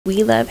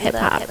We love hip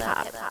hop.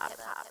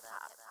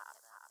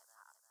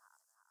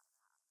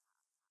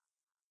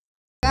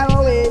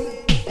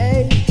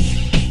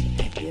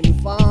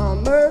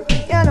 Informer,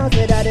 you know,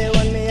 say that they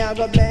want me, I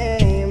go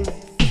blame.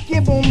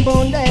 Keep boom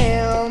boom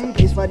damn.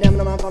 Please for them,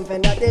 no man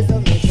confess that they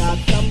some stop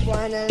some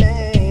point in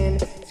lane.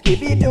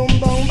 Skippy doom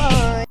boom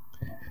boy.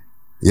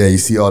 Yeah, you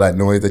see all that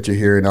noise that you're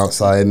hearing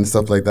outside and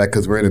stuff like that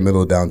because we're in the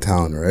middle of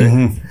downtown, right?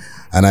 Mm-hmm.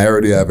 And I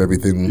already have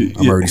everything.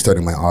 I'm already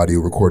starting my audio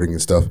recording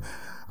and stuff.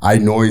 I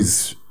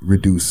noise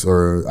reduce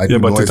or I do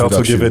but noise it also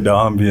reduction. give it the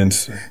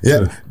ambience.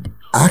 Yeah,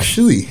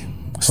 actually,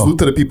 salute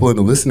to the people in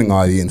the listening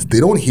audience. They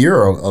don't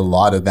hear a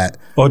lot of that.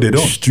 Oh, they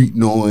don't? Street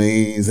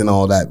noise and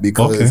all that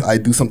because I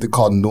do something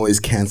called noise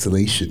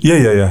cancellation.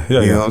 Yeah.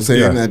 You know what I'm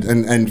saying? Yeah.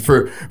 And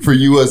for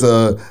you as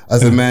a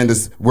man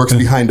that works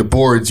behind the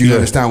boards, you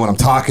understand what I'm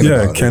talking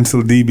about. Yeah,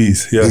 cancel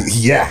DBs.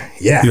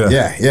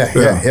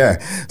 Yeah.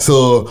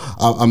 So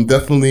I'm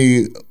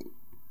definitely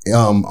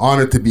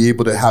honored to be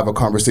able to have a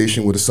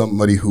conversation with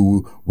somebody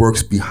who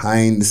works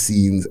behind the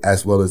scenes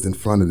as well as in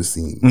front of the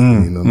scenes. You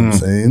know what I'm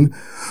saying?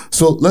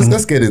 So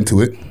let's get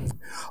into it.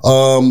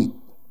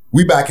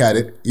 We back at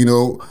it, you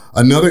know,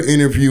 another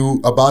interview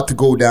about to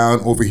go down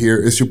over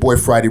here. It's your boy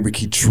Friday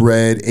Ricky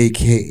Dread,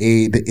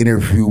 aka the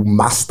interview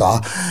master.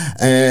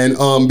 And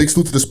big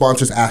salute to the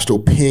sponsors, Astro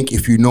Pink.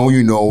 If you know,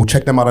 you know.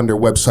 Check them out on their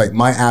website,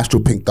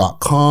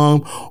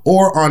 myastropink.com,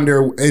 or on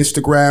their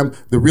Instagram,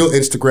 the real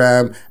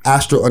Instagram,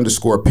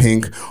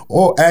 astro_pink.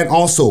 And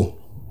also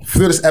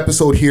for this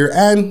episode here,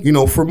 and you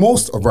know, for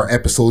most of our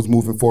episodes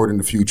moving forward in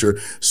the future,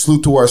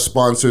 salute to our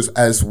sponsors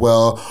as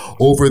well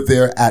over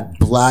there at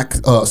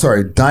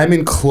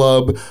Diamond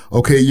Club.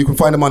 Okay, you can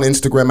find them on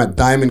Instagram at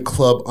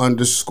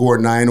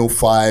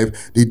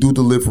diamondclub_905. They do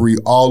delivery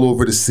all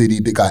over the city.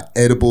 They got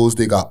edibles,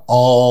 they got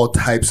all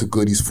types of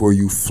goodies for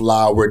you,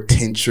 flower,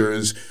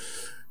 tinctures.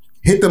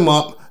 Hit them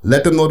up.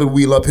 Let them know that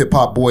We Love Hip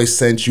Hop Boys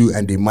sent you,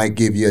 and they might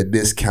give you a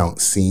discount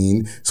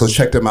scene. So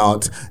check them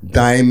out,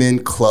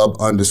 Diamond Club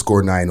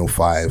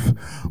 _905.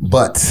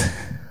 But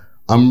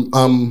I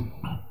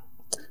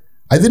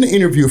did an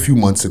interview a few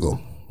months ago,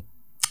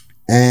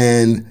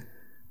 and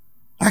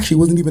actually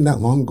it wasn't even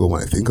that long ago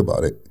when I think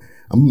about it.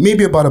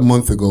 Maybe about a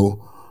month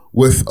ago,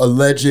 with a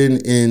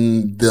legend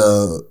in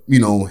the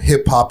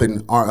hip hop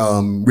and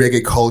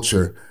reggae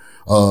culture,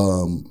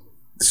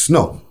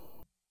 Snow.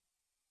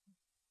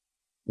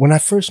 When I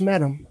first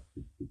met him,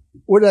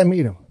 where did I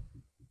meet him?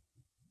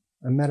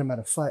 I met him at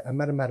a fight. I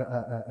met him at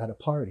a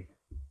party.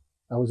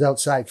 I was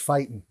outside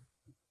fighting,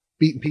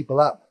 beating people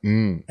up,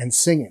 and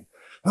singing.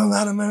 Oh,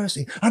 Lord of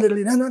mercy.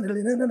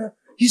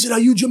 He said, "Are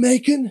you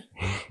Jamaican?"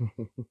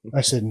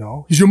 I said,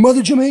 "No." "Is your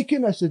mother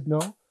Jamaican?" I said,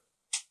 "No."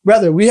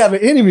 Brother, we have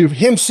an interview of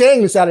him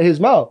saying this out of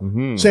his mouth,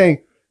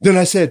 saying. Then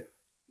I said,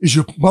 "Is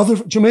your mother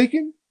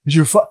Jamaican? Is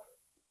your father?"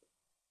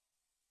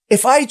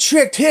 If I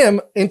tricked him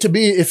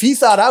if he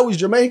thought I was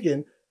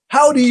Jamaican,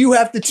 how do you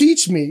have to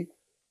teach me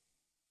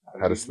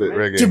how to spit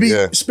reggae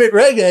spit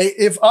reggae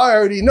if I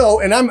already know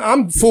and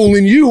I'm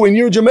fooling you when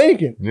you're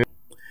Jamaican? Yeah.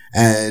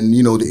 And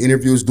the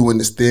interview is doing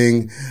this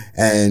thing,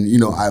 and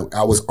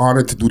I was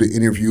honored to do the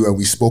interview, and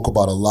we spoke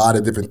about a lot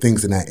of different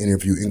things in that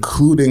interview,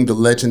 including the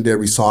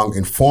legendary song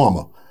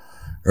Informer.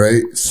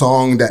 Right?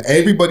 Song that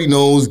everybody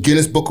knows,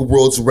 Guinness Book of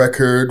World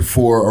Record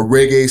for a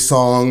reggae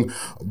song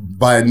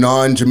by a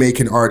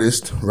non-Jamaican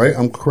artist, right?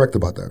 I'm correct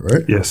about that,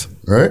 right? Yes.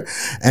 Right?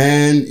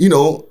 And,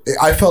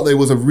 I felt it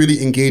was a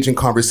really engaging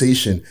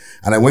conversation.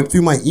 And I went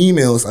through my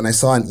emails and I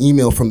saw an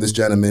email from this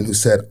gentleman who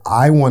said,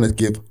 I want to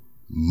give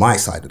my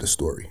side of the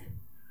story,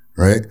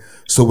 right?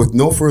 So with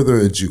no further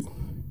ado,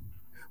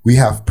 we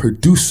have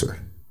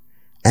producer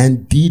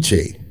and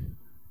DJ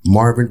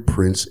Marvin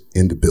Prince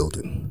in the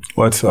building.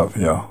 What's up,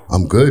 yo?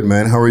 I'm good,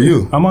 man. How are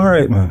you? I'm all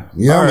right, man.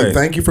 Yeah, all right.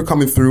 Thank you for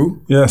coming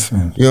through. Yes,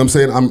 man. You know what I'm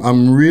saying?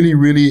 I'm really,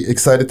 really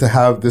excited to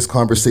have this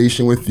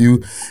conversation with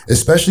you,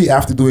 especially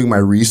after doing my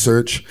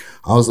research.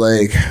 I was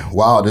like,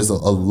 wow, there's a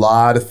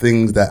lot of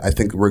things that I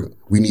think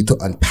we need to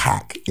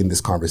unpack in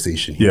this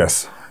conversation here.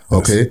 Yes.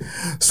 Okay.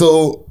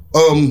 So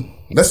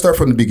let's start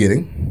from the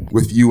beginning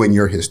with you and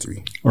your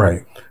history.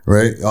 Right.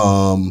 Right.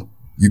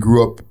 You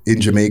grew up in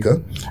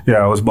Jamaica.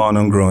 Yeah, I was born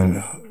and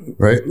grown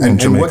in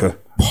Jamaica. And what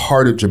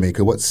part of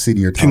Jamaica? What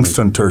city or town?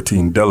 Kingston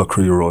 13,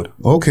 Delacree Road.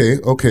 Okay.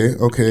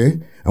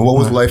 And what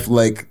was life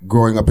like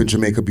growing up in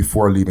Jamaica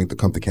before leaving to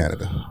come to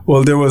Canada?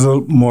 Well, there was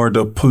more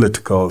the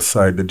political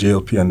side, the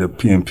JLP and the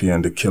PNP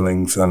and the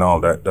killings and all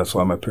that. That's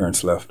why my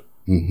parents left.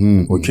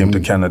 We came to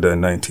Canada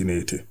in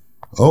 1980.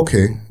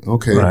 Okay.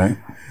 Right.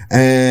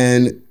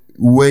 And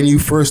when you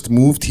first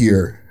moved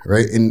here,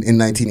 right, in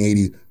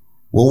 1980,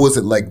 what was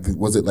it like?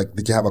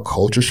 Did you have a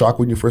culture shock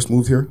when you first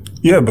moved here?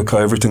 Yeah,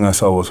 because everything I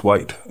saw was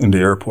white in the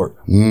airport.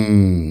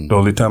 The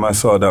only time I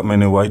saw that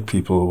many white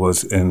people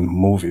was in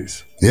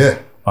movies. Yeah.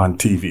 On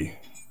TV,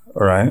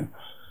 all right?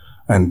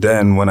 And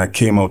then when I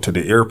came out to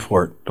the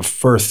airport, the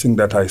first thing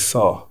that I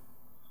saw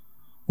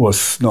was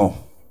snow.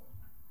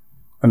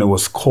 And it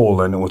was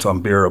cold and it was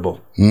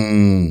unbearable.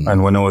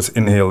 And when I was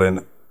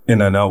inhaling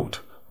in and out,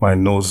 my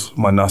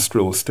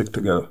nostrils stick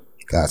together.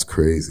 That's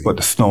crazy. But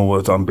the snow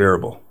was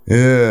unbearable.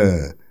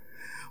 Yeah.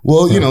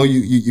 Well, you know,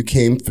 you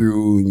came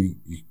through and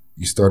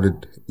you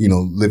started, you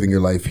know, living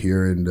your life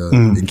here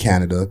in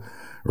Canada,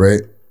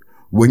 right?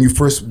 When you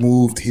first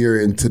moved here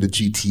into the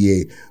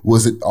GTA,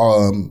 was it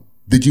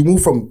did you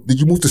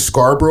move to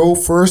Scarborough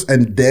first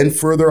and then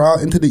further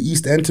out into the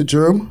East End to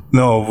Durham?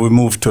 No, we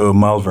moved to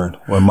Malvern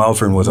when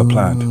Malvern was a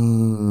plant.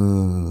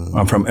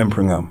 I'm from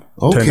Impringham.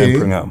 Okay. 10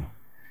 Impringham.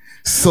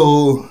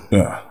 So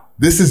Yeah.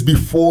 this is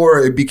before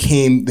it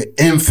became the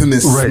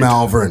infamous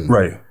Malvern.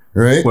 Right.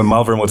 Right? When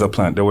Malvern was a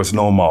plant, there was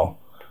no mall,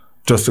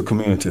 just a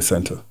community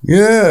center.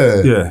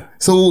 Yeah. Yeah.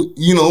 So,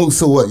 you know,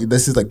 so what?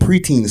 This is like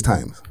preteens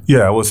times.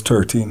 Yeah, I was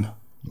 13.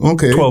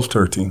 Okay. 12,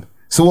 13.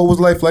 So what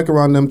was life like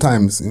around them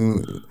times?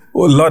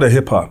 Well, a lot of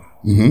hip hop.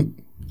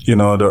 You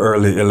know, the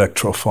early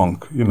electro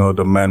funk, you know,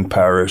 the Men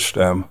Parish,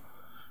 them,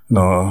 you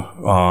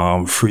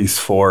know, Freeze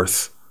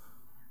Force.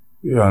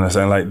 You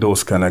understand? Like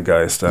those kind of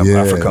guys, them,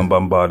 African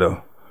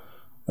Bambaataa.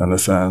 You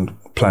understand?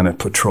 Planet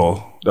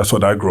Patrol. That's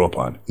what I grew up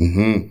on.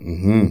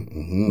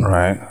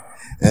 Right.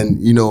 And,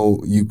 you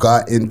know, you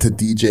got into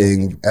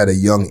DJing at a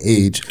young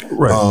age.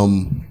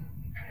 Right.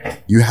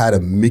 You had a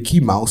Mickey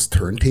Mouse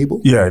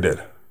turntable? Yeah, I did.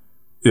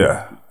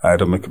 Yeah, I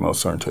had a Mickey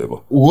Mouse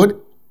turntable. What?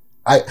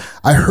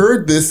 I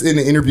heard this in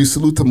an interview,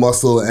 Salute to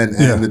Muscle and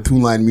the Two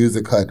Line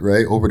Music Hut,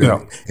 right? Over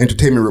the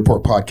Entertainment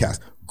Report podcast.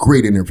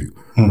 Great interview,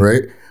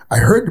 right? I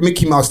heard the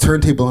Mickey Mouse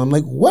turntable. And I'm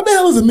like, what the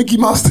hell is a Mickey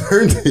Mouse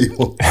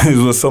turntable? It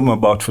was something I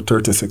bought for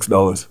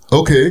 $36.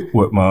 Okay.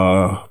 With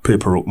my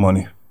paper route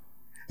money.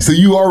 So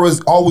you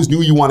always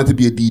knew you wanted to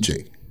be a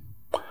DJ?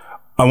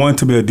 I wanted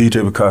to be a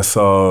DJ because I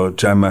saw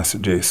Jam Master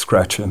Jay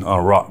scratching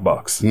on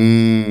Rockbox.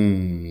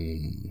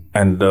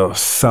 And the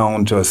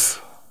sound just,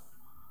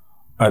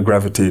 I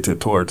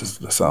gravitated towards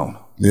the sound.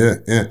 Yeah.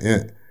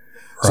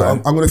 So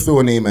Right. I'm going to throw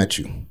a name at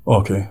you.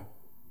 Okay.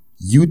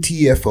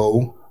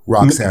 UTFO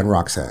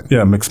Roxanne.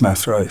 Yeah, Mixed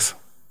Master Ice.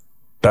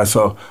 That's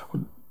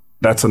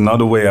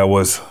another way I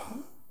was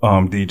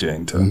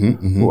DJing to.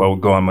 I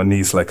would go on my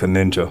knees like a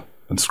ninja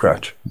and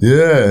scratch.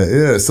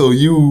 Yeah. So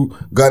you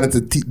got into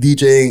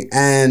DJing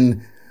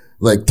and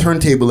like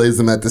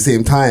turntablism at the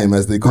same time,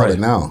 as they call it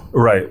now.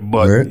 Right.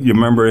 But you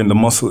remember in the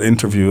Muscle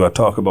interview, I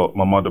talk about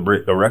my mother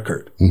break the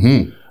record.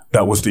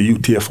 That was the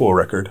UTFO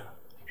record.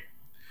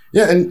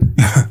 Yeah, and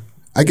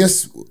I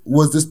guess,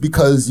 was this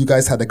because you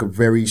guys had like a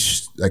very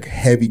like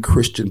heavy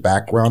Christian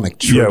background, like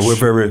church? Yeah, we're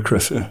very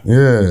Christian.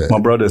 Yeah. My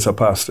brother is a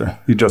pastor.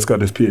 He just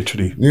got his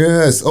PhD.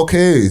 Yes.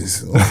 Okay.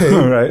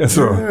 Right.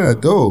 So yeah,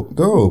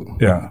 dope.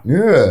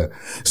 Yeah.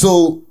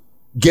 So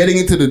getting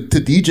into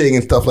to DJing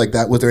and stuff like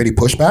that, was there any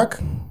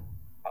pushback?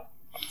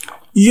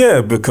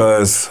 Yeah,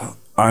 because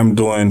I'm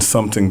doing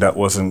something that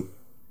wasn't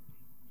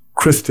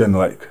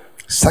Christian-like.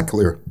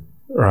 Secular.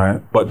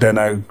 Right. But then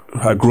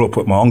I grew up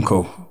with my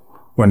uncle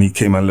when he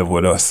came and lived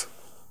with us.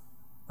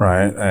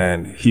 Right.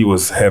 And he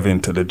was heavy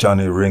into the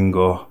Johnny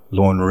Ringo,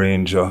 Lone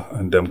Ranger,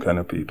 and them kind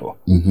of people.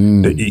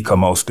 The Eka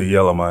Mouse, the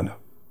Yellow Man.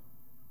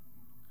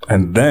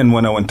 And then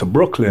when I went to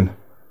Brooklyn,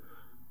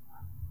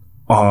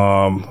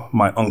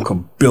 my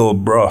uncle Bill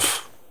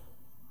Bruff,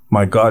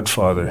 my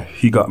godfather,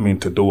 he got me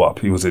into doo-wop.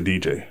 He was a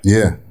DJ.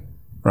 Yeah.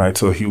 Right.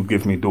 So he would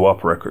give me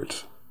doo-wop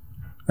records.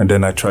 And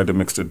then I tried to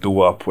mix the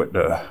doo-wop with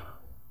the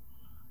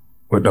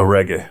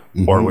reggae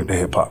or with the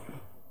hip hop.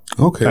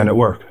 Okay. And it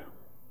worked.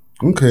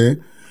 Okay.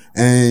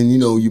 And, you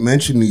know, you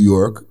mentioned New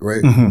York,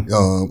 right?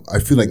 I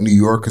feel like New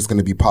York is going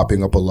to be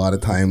popping up a lot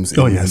of times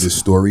in this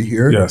story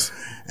here. Yes.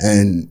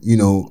 And, you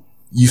know,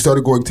 you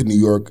started going to New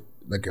York,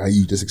 like how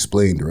you just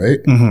explained, right?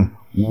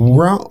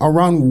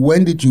 Around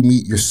when did you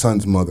meet your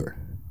son's mother?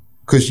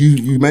 Because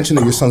you mentioned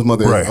that your son's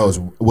mother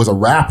was a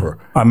rapper.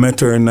 I met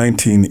her in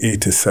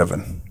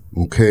 1987.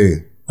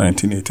 Okay.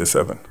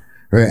 1987.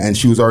 Right, and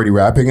she was already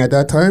rapping at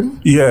that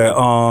time?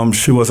 Yeah,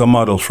 she was a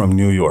model from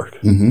New York.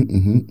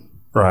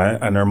 Right,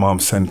 and her mom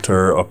sent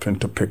her up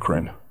into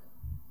Pickering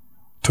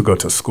to go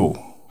to school.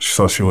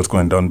 So she was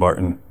going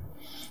Dunbarton.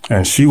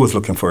 And she was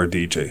looking for a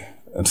DJ.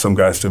 And some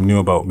guys them knew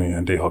about me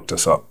and they hooked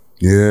us up.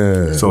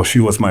 Yeah. So she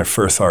was my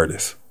first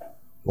artist.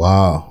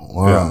 Wow.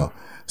 Yeah.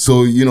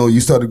 So, you know,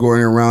 you started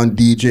going around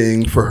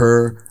DJing for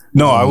her?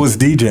 No, I was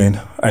DJing.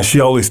 And she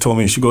always told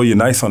me, she go, you're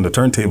nice on the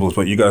turntables,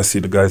 but you got to see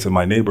the guys in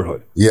my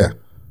neighborhood. Yeah.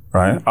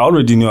 Right? I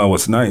already knew I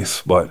was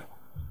nice, but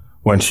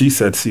when she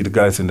said, see the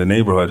guys in the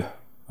neighborhood,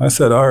 I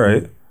said, all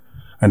right.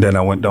 And then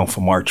I went down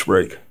for March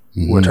break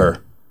with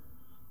her.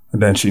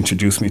 And then she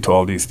introduced me to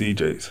all these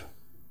DJs.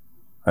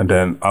 And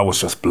then I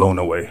was just blown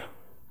away.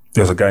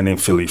 There's a guy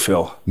named Philly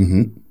Phil.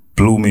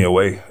 Blew me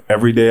away.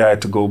 Every day I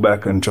had to go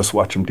back and just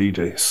watch him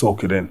DJ,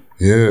 soak it in.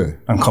 Yeah.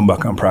 And come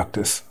back and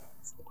practice.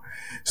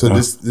 So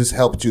this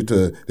helped you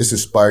this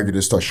inspired you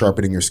to start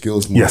sharpening your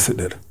skills more? Yes, it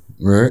did.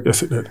 Right?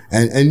 Yes, it did.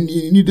 And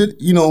you did,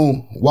 you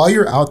know, while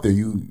you're out there,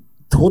 you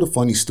told a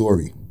funny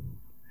story.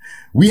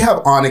 We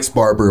have Onyx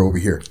Barber over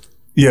here.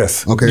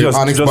 Yes. Okay. Just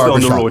Onyx down Barber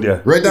the shop. road,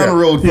 yeah. Right down the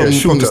road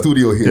from the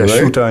studio here, yeah, right?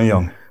 Shooter and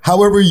Young.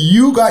 However,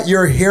 you got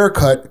your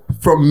haircut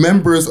from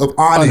members of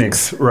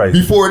Onyx, right?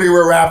 Before they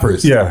were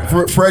rappers. Yeah,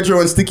 Fredro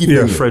and Sticky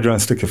Finger. Yeah, Fredro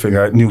and Sticky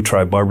Finger at New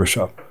Tribe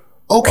Barbershop.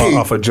 Okay,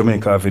 off of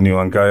Jamaica Avenue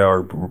on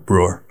Guyar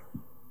Brewer.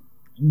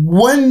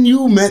 When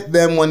you met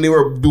them when they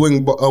were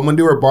doing when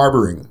they were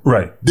barbering,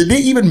 right? Did they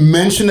even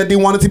mention that they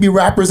wanted to be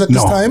rappers at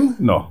this time?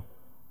 No.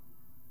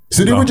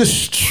 So they were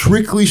just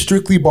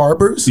strictly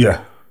barbers?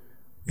 Yeah.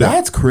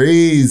 That's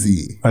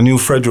crazy. I knew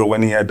Fredro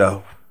when he had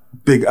the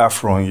big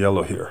afro and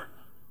yellow hair.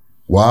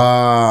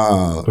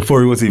 Wow.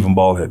 Before he was even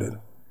bald-headed.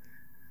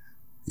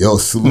 Yo,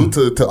 salute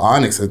to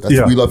Onyx. That's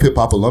We Love Hip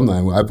Hop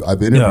alumni.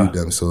 I've interviewed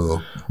them.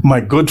 So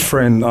my good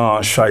friend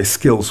Shy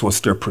Skills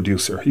was their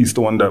producer. He's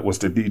the one that was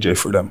the DJ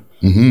for them.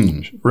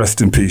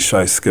 Rest in peace,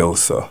 Shy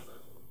Skills. So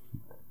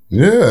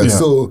yeah.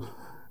 So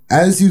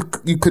as you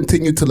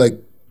continue to like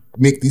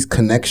make these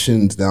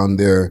connections down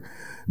there,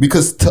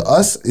 because to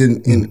us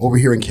in over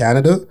here in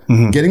Canada,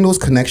 getting those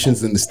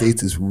connections in the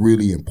States is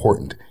really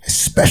important,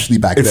 especially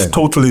back then. It's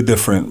totally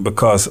different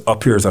because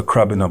up here is a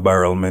crab in a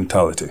barrel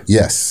mentality.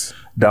 Yes.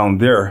 Down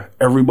there,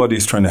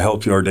 everybody's trying to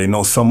help you, or they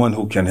know someone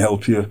who can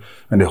help you,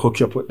 and they hook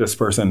you up with this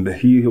person.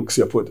 He hooks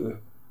you up with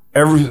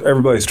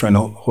everybody's trying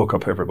to hook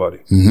up everybody.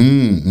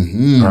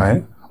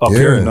 Right? Up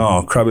here,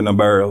 no, crab in a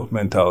barrel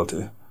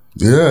mentality.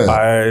 Yeah.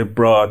 I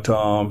brought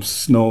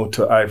Snow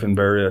to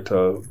Ivanberry at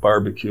a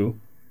barbecue,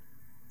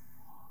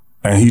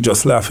 and he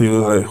just laughed. He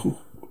was like,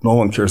 "No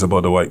one cares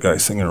about the white guy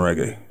singing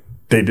reggae."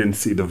 They didn't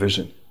see the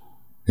vision.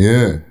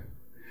 Yeah,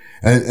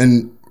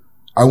 and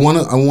I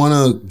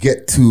wanna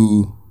get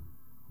to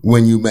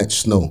when you met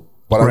Snow,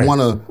 but I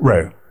wanna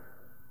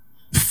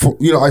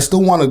I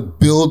still wanna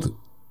build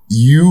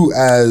you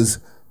as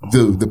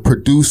the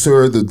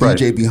producer, the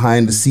DJ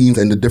behind the scenes,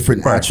 and the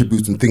different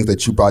attributes and things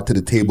that you brought to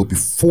the table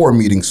before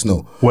meeting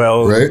Snow.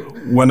 Well,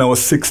 when I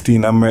was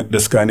 16, I met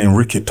this guy named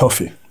Ricky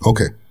Tuffy.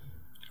 Okay.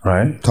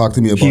 Right? Talk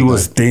to me about that. He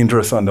was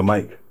dangerous on the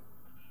mic.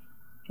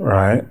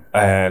 Right?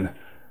 And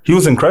he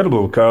was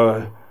incredible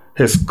because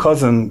his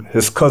cousin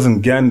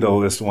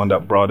Gandol is the one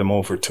that brought him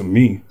over to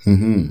me.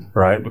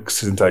 Right? Because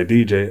since I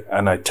DJ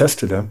and I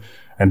tested him,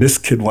 and this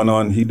kid went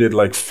on, he did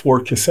like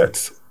 4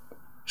 cassettes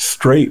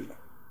straight.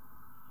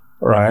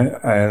 Right?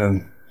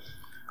 And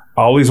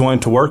I always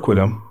wanted to work with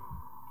him.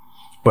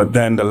 But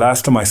then the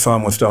last time I saw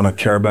him was down at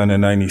Caravan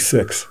in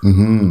 96.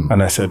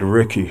 And I said,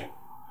 Ricky,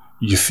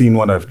 you seen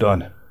what I've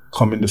done.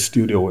 Come in the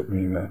studio with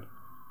me, man.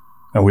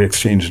 And we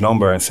exchanged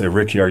number and said,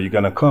 Ricky, are you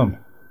going to come?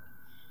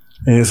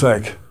 And he's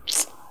like,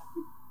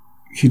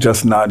 he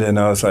just nodded. And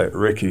I was like,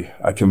 Ricky,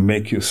 I can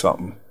make you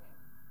something.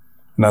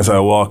 And as I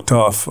walked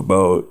off,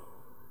 about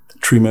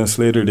 3 minutes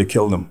later, they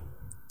killed him.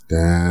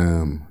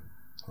 Damn.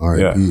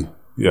 R.I.P.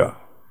 Yeah.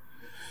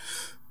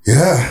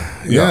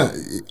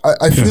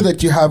 I feel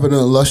that you have an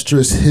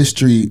illustrious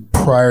history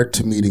prior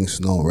to meeting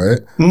Snow, right?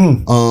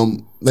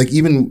 Like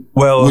even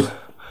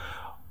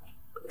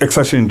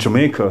especially in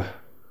Jamaica,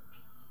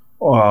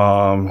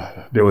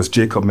 there was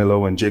Jacob Miller.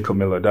 When Jacob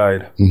Miller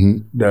died,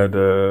 they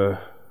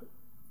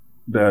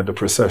had the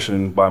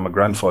procession by my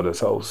grandfather's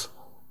house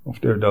of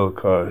their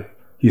dog.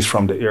 He's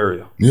from the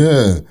area.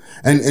 Yeah.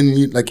 And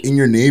you, like in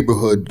your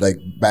neighborhood, like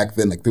back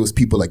then, like there was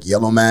people like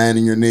Yellow Man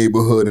in your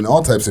neighborhood and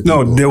all types of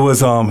people. No, there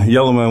was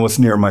Yellow Man was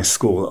near my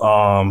school.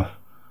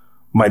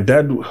 My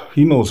dad,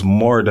 he knows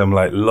more of them,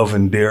 like Love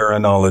and Dare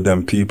and all of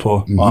them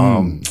people.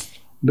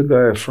 The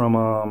guy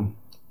from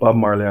Bob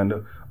Marley and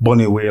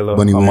Bunny Wailer,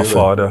 my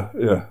father.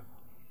 Yeah.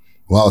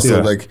 Wow. So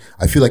like,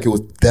 I feel like it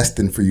was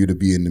destined for you to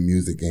be in the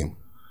music game.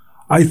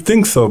 I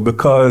think so,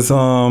 because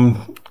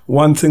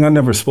one thing I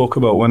never spoke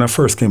about when I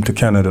first came to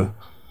Canada,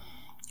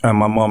 and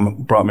my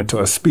mom brought me to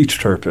a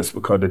speech therapist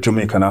because the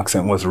Jamaican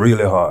accent was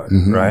really hard,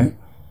 right?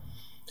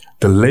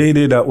 The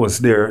lady that was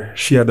there,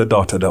 she had a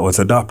daughter that was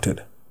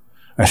adopted,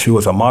 and she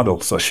was a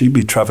model. So she'd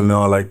be traveling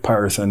all like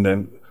Paris, and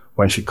then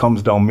when she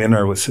comes down, me and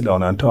her would sit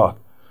down and talk.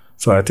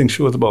 So I think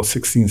she was about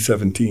 16,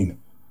 17.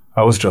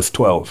 I was just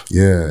 12.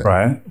 Yeah.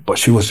 Right? But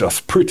she was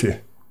just pretty,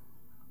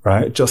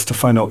 right? Just to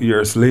find out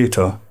years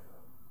later,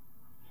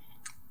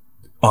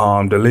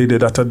 the lady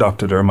that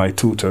adopted her, my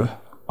tutor,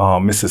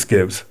 Mrs.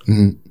 Gibbs,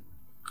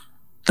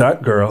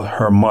 that girl,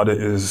 her mother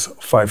is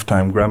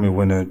 5-time Grammy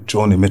winner,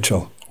 Joni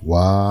Mitchell.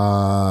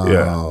 Wow.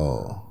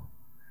 Yeah.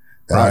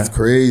 That's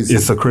crazy.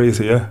 It's a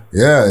crazy, Yeah,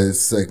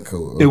 it's like...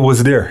 it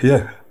was there,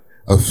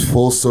 a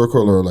full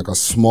circle or like a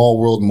small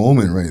world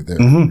moment right there.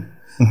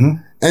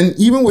 And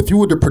even with you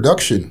with the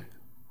production,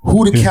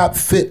 Who the Cap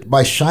Fit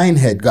by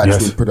Shinehead got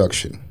you in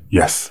production.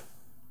 Yes.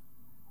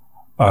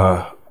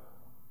 A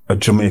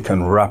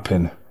Jamaican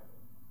rapping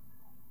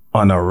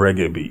on a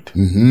reggae beat.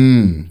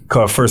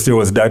 Because first there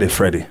was Daddy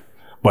Freddy,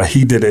 but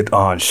he did it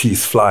on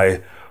She's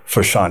Fly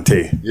for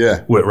Shantae.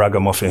 Yeah. With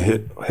ragamuffin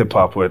hip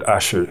hop with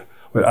Asher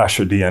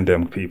D and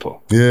them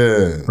people.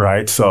 Yeah.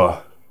 Right?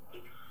 So,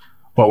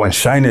 but when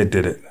Shinehead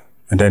did it,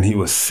 and then he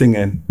was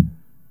singing,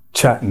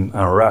 chatting,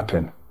 and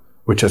rapping,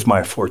 which is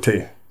my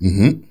forte.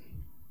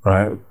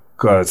 Right?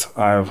 Because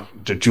I have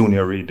the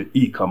Junior Reed, the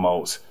Eka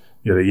Mouse,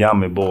 the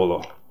Yami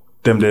Bolo.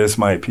 Them there's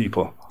my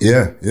people.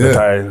 Yeah. That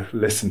I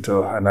listen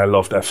to, and I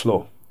love that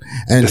flow.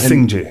 And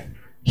Sing J.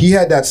 he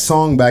had that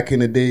song back in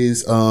the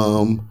days,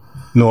 No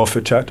Off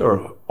a Chat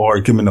or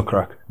Give Me No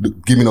Crack.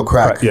 Give Me No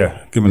Crack.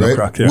 Yeah, Give Me No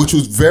Crack, yeah. Which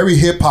was very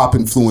hip hop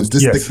influenced.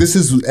 This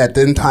is at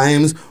then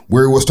times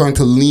where it was starting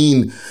to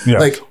lean,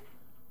 like,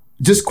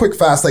 just quick,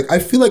 fast. Like, I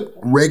feel like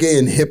reggae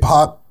and hip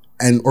hop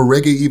or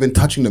reggae even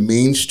touching the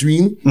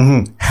mainstream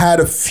had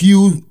a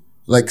few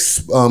like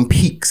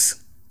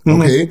peaks.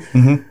 Okay.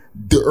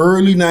 The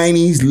early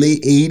 90s,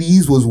 late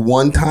 80s was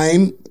one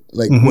time,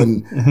 like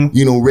when,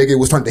 you know, reggae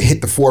was starting to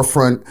hit the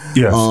forefront.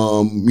 Yes.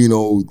 You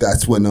know,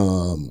 that's when,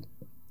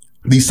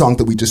 these songs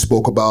that we just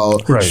spoke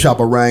about,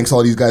 Shabba Ranks,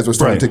 all these guys were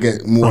starting to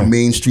get more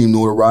mainstream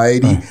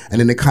notoriety,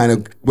 and then it kind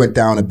of went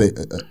down a bit.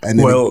 And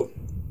then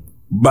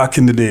back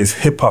in the days,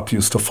 hip hop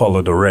used to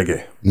follow the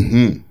reggae,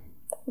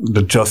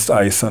 the Just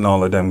Ice and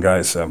all of them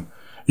guys.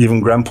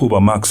 Even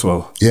Grandpooba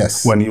Maxwell,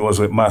 when he was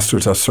with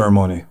Masters of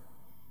Ceremony,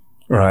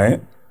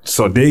 right?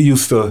 So they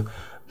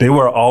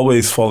were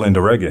always following the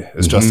reggae.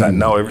 It's just that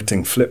now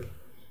everything flipped.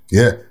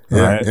 The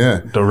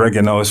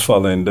reggae now is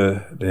following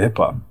the hip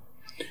hop.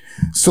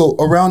 So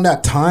around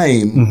that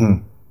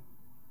time,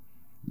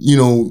 you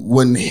know,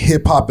 when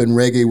hip hop and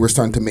reggae were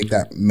starting to make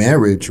that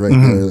marriage, right?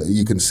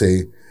 You can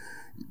say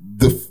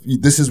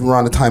this is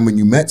around the time when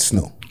you met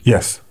Snow.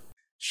 Yes.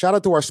 Shout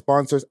out to our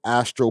sponsors,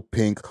 Astro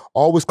Pink,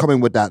 always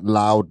coming with that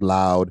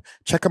loud.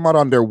 Check them out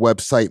on their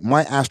website,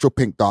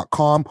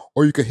 myastropink.com,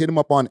 or you can hit them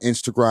up on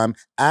Instagram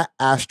at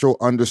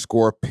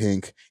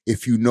astro_pink.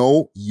 If you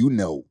know, you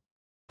know.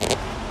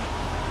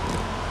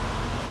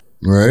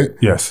 Right?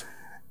 Yes.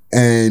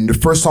 And the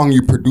first song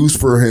you produced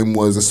for him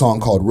was a song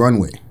called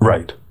Runway.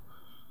 Right.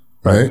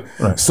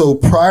 So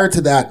prior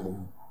to that,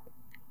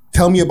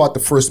 tell me about the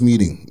first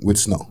meeting with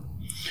Snow.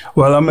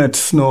 Well, I met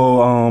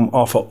Snow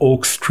off of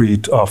Oak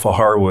Street, off of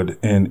Harwood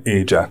in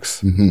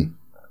Ajax.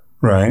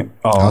 Right.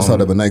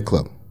 Outside of a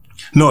nightclub?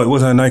 No, it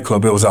wasn't a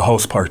nightclub. It was a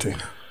house party.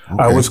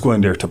 I was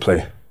going there to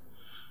play.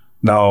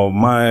 Now,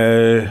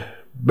 my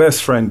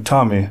best friend,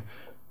 Tommy,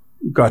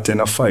 got in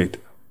a fight.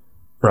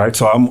 Right,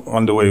 so I'm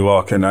on the way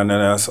walking, and then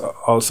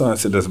all of a sudden I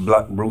said, "There's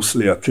Black Bruce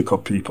Lee, I kick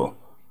up people."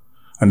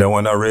 And then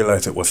when I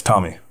realized it was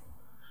Tommy,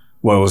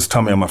 well, it was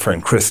Tommy and my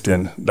friend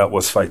Christian that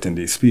was fighting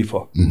these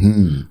people.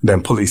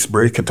 Then police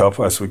break it up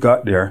as we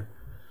got there,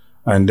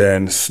 and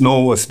then Snow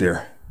was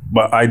there,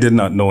 but I did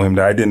not know him.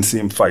 I didn't see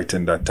him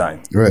fighting that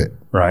time.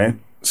 Right.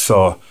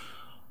 So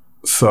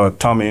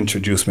Tommy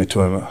introduced me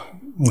to him.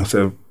 I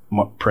said,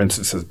 "My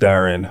princess is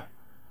Darren."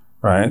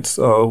 Right.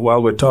 So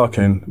while we're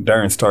talking,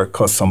 Darren started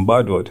cuss some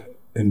badwood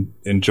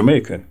in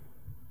Jamaican,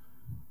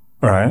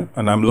 right?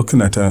 And I'm looking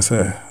at her and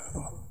say,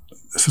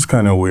 this is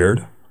kind of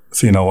weird,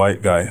 seeing a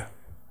white guy,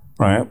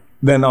 right?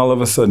 Then all of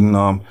a sudden,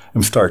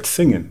 him start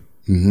singing.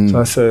 So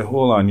I say,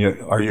 hold on,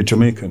 are you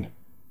Jamaican?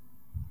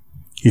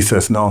 He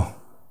says, no.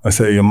 I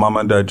say, your mom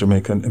and dad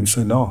Jamaican? Him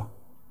say, no.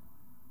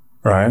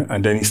 Right?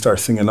 And then he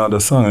starts singing another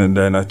song, and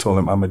then I told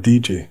him, I'm a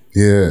DJ.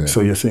 So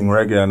you sing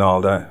reggae and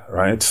all that,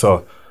 right?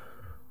 So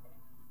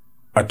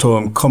I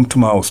told him, come to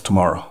my house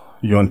tomorrow.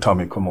 You and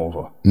Tommy come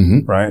over,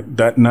 right?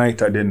 That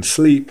night I didn't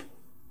sleep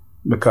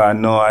because I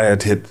know I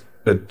had hit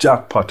the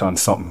jackpot on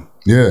something.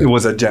 It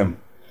was a gem.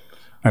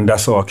 And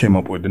that's how I came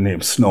up with the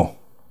name Snow,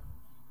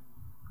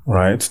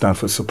 right? Stands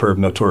for Superb,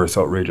 Notorious,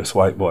 Outrageous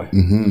White Boy.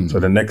 So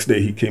the next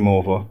day he came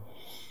over.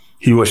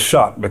 He was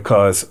shocked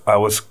because I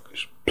was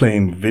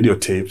playing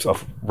videotapes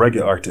of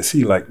reggae artists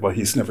he liked, but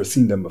he's never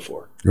seen them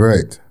before.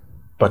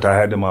 But I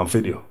had them on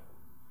video.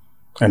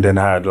 And then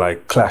I had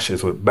like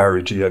clashes with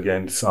Barry G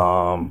against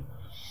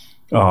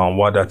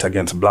Wadat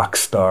against Black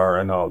Star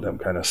and all them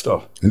kind of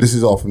stuff. And this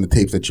is all from the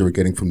tapes that you were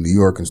getting from New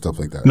York and stuff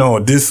like that?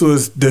 No, this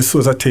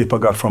was a tape I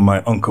got from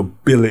my Uncle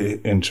Billy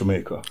in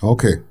Jamaica.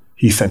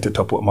 He sent it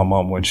up with my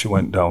mom when she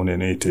went down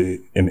in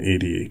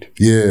 88.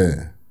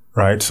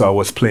 Right, so I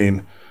was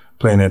playing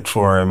it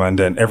for him, and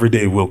then every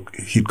day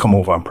he'd come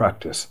over and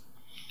practice.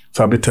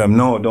 So I'd be telling him,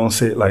 no, don't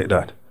say it like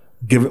that.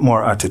 Give it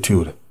more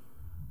attitude.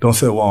 Don't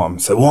say warm,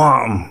 say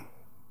warm.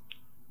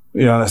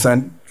 You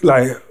understand?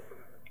 Like,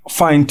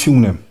 fine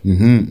tune him,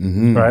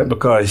 right?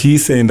 Because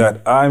he's saying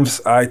that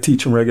I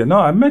teach him reggae. No,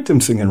 I met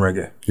him singing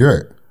reggae.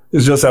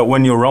 It's just that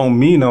when you're around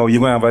me now, you're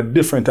gonna have a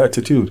different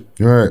attitude.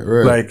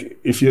 Like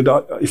if you're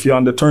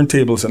on the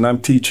turntables and I'm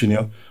teaching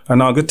you,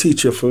 and I'm gonna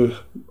teach you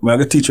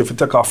to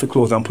take off your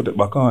clothes and put it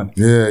back on.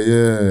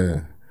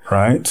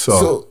 Right.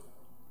 So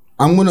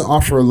I'm gonna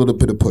offer a little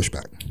bit of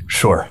pushback.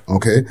 Sure.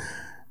 Okay.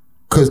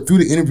 Because through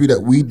the interview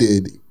that we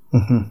did,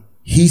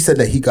 he said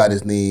that he got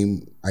his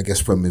name, I guess,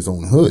 from his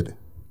own hood.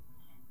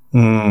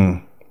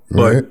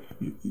 But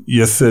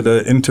you said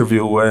an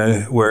interview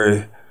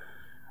where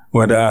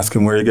they asked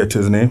him where he get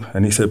his name,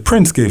 and he said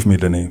Prince gave me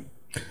the name.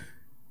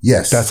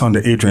 That's on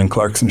the Adrian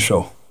Clarkson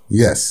show.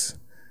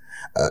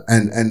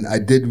 And I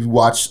did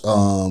watch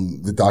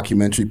the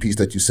documentary piece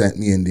that you sent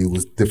me, and there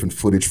was different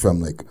footage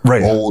from like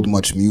old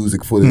Much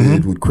Music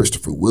footage with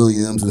Christopher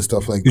Williams and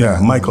stuff like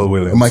that. Michael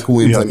Williams.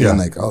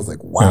 I was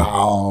like,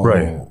 wow.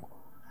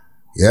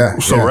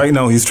 So right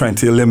now he's trying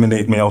to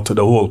eliminate me out of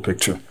the whole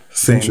picture,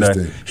 saying that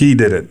he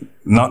did it,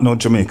 not no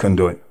Jamaican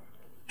do it.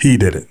 He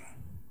did it.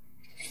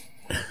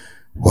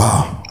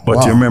 Wow. But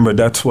wow. you remember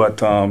that's what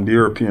the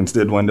Europeans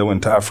did when they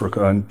went to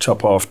Africa and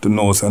chop off the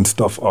nose and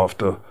stuff off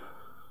the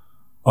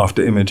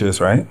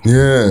images, right?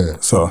 Yeah.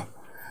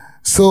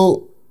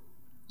 So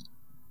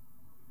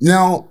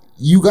now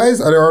you guys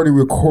had already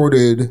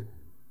recorded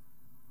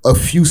a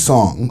few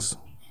songs.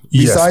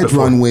 Besides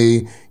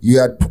Runway, you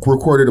had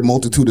recorded a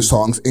multitude of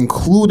songs,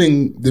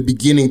 including the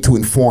beginning to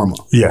Informa.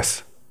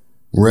 Yes.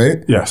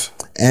 Right? Yes.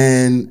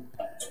 And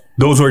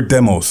those were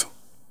demos.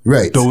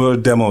 Right. Those were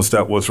demos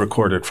that was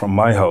recorded from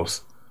my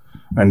house.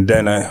 And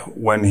then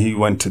when he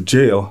went to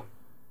jail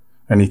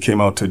and he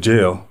came out to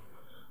jail,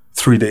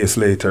 3 days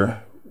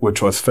later,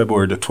 which was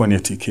February the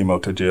 20th, he came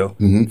out to jail.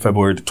 Mm-hmm.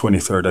 February the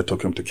 23rd, I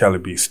took him to Cali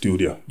Beach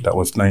studio. That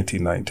was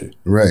 1990.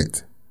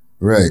 Right.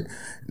 Right.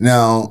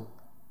 Now,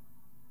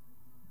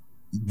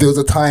 there's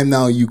a time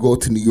now you go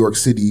to New York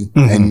City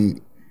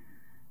and...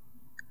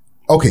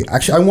 Okay,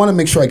 actually, I want to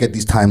make sure I get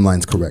these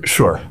timelines correct.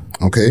 Sure.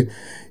 Okay.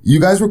 You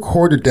guys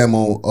record a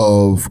demo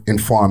of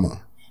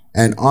Informa.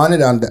 And on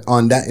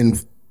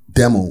that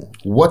demo,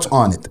 what's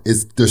on it?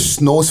 Is there's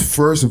Snow's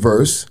first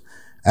verse,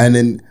 and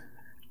then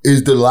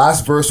is the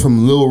last verse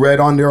from Lil Red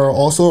on there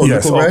also? Or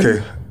yes, Red?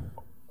 okay.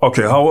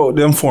 Okay, how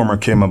the Informer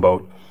came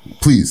about.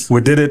 Please.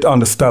 We did it on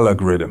the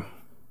Stalag rhythm,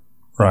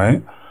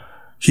 right?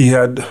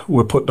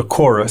 We put the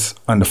chorus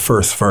on the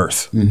first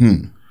verse.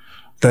 Mm-hmm.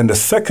 Then the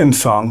second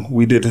song,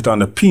 we did it on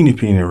the Peeny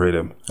Peeny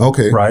rhythm.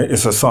 Okay. Right?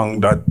 It's a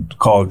song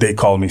called They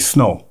Call Me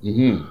Snow.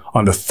 Mm-hmm.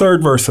 On the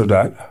third verse of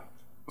that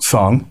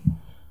song,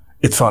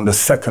 it's on the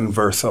second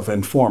verse of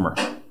Informer.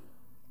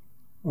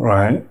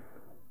 Right?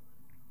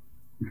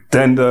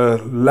 Then the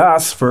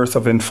last verse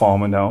of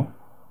Informer now,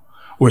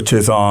 which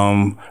is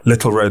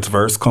Little Red's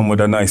verse, Come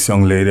With a Nice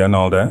Young Lady and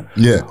all that.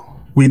 Yeah.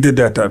 We did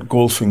that at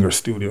Goldfinger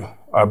Studio.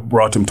 I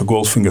brought him to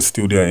Goldfinger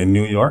Studio in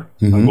New York,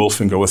 and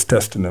Goldfinger was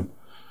testing him.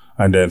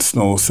 And then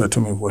Snow said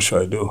to me, what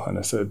should I do? And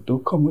I said, do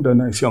Come With a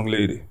Nice Young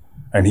Lady.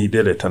 And he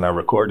did it, and I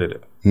recorded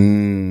it.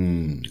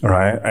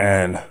 Right?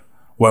 And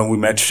when we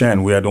met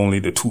Shan, we had only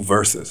the 2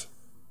 verses.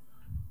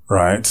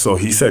 Right? So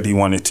he said he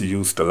wanted to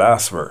use the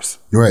last verse.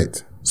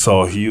 Right.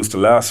 So he used the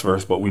last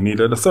verse, but we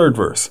needed a third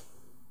verse.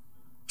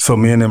 So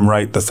me and him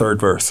write the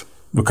third verse,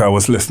 because I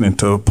was listening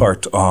to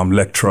part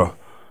Lectra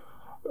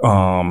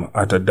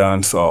at a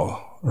dance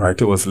hall.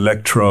 Right? It was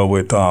Lectra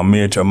with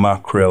Major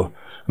Mackerel.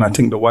 And I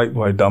think the white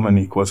boy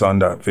Dominique was on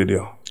that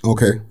video.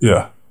 Okay.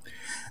 Yeah.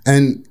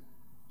 And,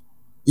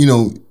 you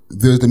know,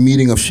 there's the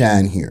meeting of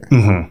Shan here.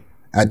 Mm-hmm.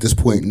 At this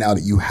point, now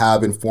that you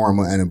have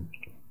Informa and a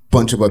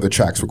bunch of other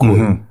tracks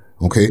recorded.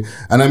 Okay.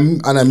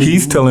 And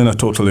he's telling a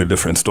totally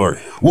different story.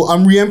 Well,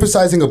 I'm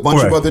re-emphasizing a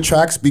bunch of other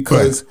tracks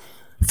because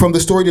from the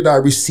story that I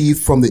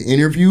received from the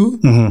interview,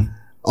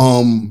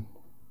 and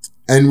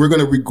we're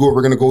gonna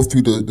go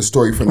through the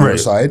story from your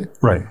side.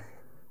 Right.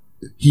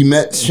 He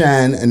met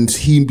Shan, and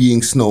he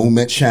being Snow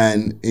met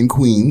Shan in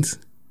Queens.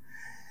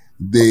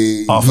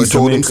 He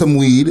sold him some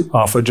weed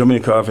off of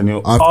Jamaica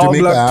Avenue.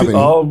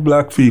 All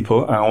black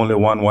people and only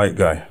one white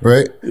guy.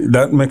 Right.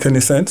 That make any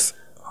sense?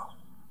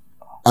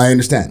 I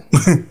understand.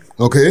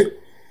 Okay.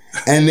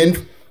 And then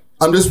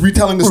I'm just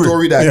retelling the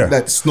story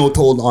that Snow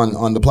told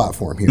on the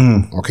platform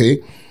here.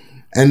 Okay.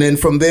 And then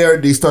from there,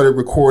 they started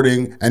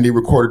recording, and they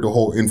recorded the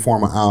whole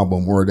Informa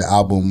album, or the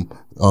album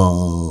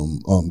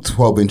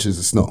 12 Inches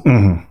of Snow.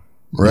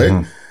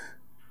 Right?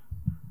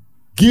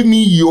 Give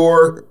me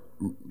your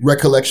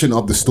recollection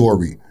of the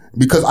story.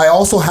 Because I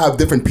also have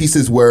different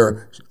pieces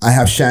where I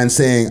have Shan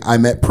saying, I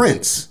met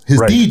Prince,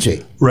 his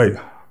DJ. Right.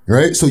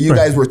 Right? So you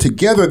guys were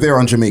together there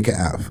on Jamaica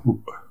Ave.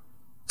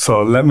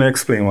 So let me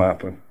explain what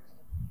happened.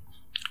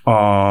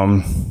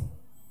 I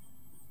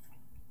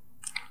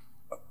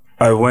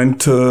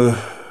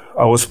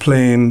was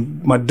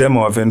playing my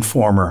demo of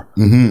Informer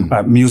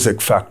at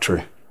Music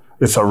Factory.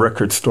 It's a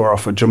record store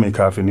off of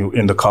Jamaica Avenue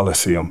in the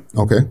Coliseum.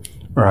 Okay.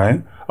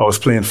 Right? I was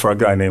playing for a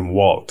guy named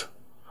Walt.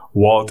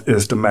 Walt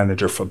is the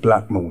manager for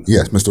Black Moon.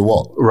 Yes, Mr.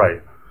 Walt.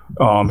 Right.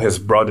 His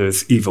brother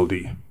is Evil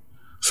D.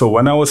 So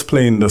when I was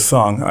playing the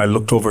song, I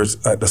looked over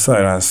at the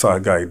side and I saw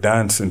a guy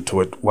dancing to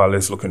it while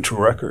he's looking through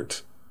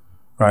records.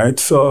 Right?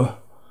 So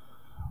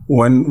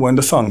when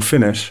the song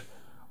finished,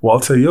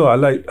 Walt said, yo, I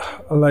like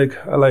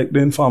the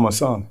Informer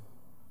song.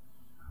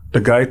 The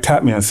guy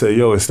tapped me and said,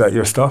 yo, is that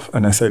your stuff?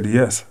 And I said,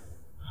 yes.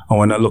 And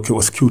when I look, it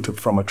was Q-Tip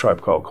from A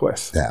Tribe Called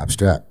Quest. The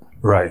Abstract.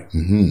 Right.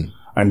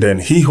 And then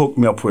he hooked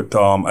me up with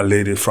a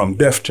lady from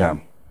Def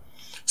Jam.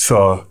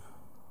 So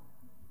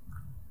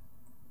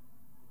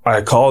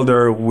I called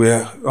her,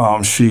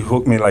 she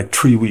hooked me like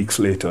 3 weeks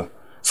later.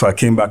 So I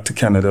came back to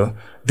Canada,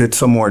 did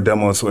some more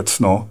demos with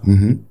Snow,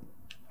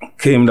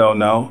 came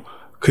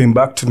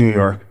back to New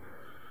York,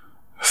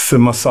 see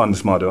my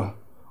son's mother.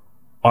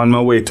 On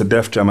my way to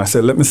Def Jam, I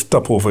said, let me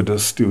stop over the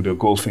studio,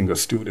 Goldfinger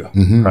Studio,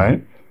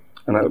 right?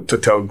 And to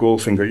tell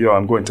Goldfinger, yo,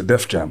 I'm going to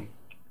Def Jam.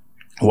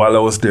 While I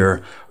was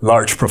there,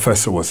 Large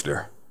Professor was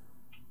there,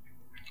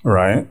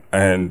 right?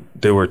 And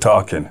they were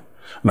talking.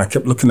 And I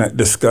kept looking at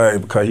this guy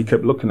because he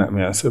kept looking at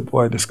me. I said,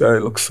 boy, this guy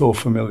looks so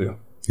familiar.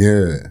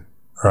 Yeah.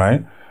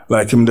 Right?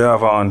 Like him to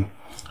have on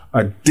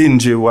a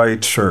dingy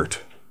white shirt,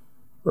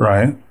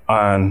 right?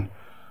 And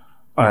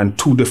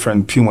two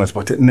different Pumas,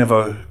 but it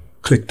never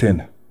clicked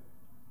in,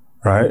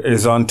 right?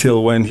 It's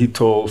until when he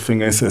told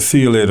Finger, he said,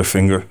 "See you later,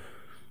 Finger,"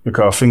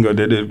 because Finger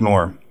did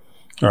ignore him,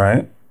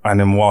 right?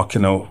 And him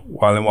walking out,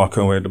 while I'm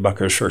walking away, the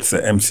back of his shirt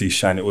said MC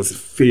Shan. It was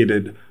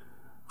faded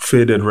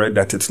red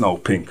that it's now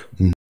pink.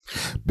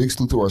 Big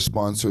salute to our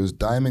sponsors,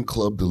 Diamond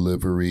Club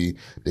Delivery.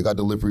 They got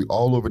delivery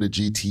all over the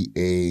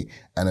GTA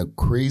and a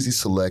crazy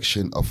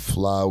selection of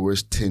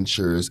flowers,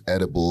 tinctures,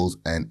 edibles,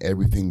 and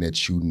everything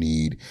that you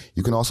need.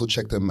 You can also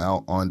check them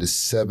out on the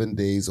 7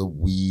 Days of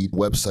Weed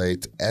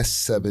website,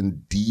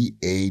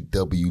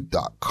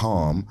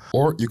 s7daw.com,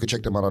 or you can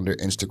check them out on their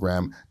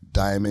Instagram,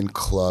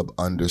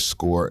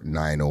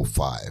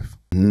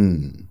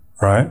 diamondclub_905.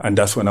 Right? And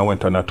that's when I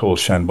went and I told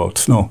Shan about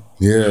Snow.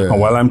 Yeah. And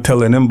while I'm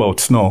telling him about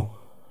Snow,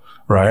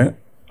 right,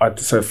 I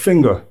said,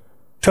 Finger,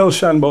 tell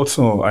Shan about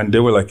Snow. And they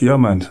were like, yeah,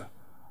 man,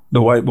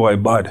 the white boy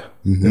bad.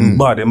 Him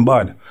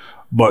bad.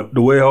 But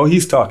the way how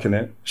he's talking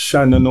it,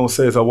 Shan don't know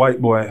says a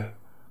white boy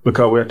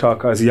because we're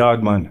talking as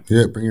yard man.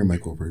 Yeah, bring your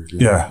mic over.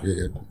 Yeah,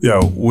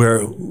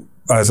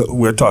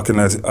 we're talking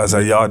as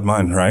a yard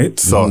man, right?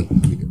 So,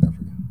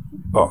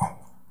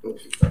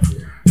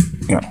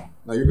 yeah.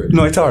 No, you're good.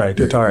 No, it's all right.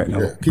 It's all right now.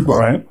 Yeah, keep on.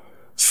 Right?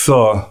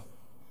 So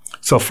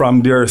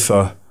from there,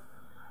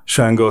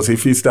 Shan goes,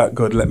 if he's that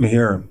good, let me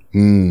hear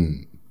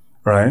him.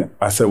 Right?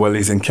 I said, well,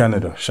 he's in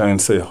Canada. Shan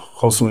said,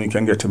 how soon you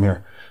can get him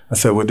here? I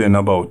said, within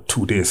about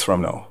 2 days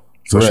from now.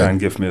 So Shan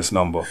gave me his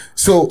number.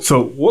 So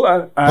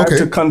what I had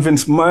to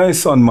convince my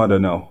son mother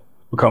now,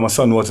 because my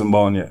son wasn't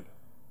born yet.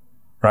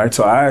 Right?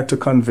 So I had to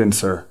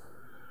convince her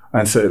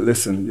and say,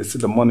 listen, you see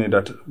the money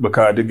that,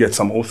 because I did get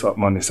some OSAP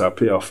money, so I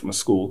pay off my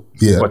school.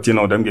 Yeah. But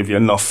them give you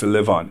enough to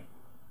live on.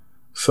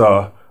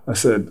 So I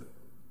said,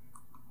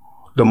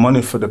 the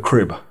money for the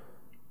crib,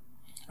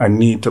 I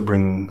need to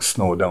bring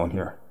Snow down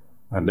here.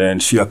 And then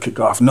she'll kick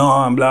off,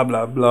 no, and blah,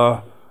 blah,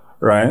 blah,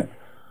 right?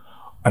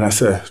 And I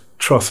said,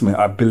 trust me,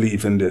 I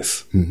believe in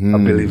this. I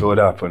believe it would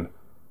happen.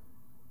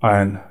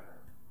 And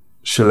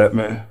she let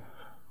me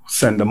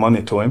send the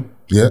money to him.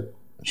 Yeah.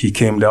 He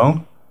came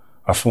down.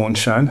 I phoned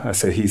Shan. I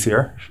said, he's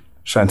here.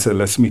 Shan said,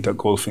 let's meet at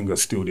Goldfinger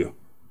studio.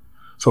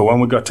 So when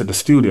we got to the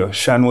studio,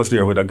 Shan was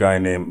there with a guy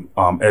named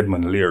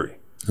Edmund Leary.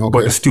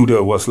 But the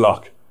studio was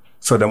locked.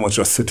 So them was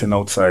just sitting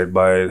outside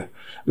there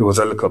was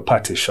a little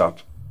patty shop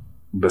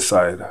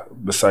beside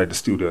the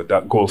studio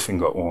that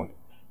Goldfinger owned.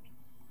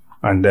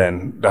 And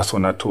then that's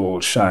when I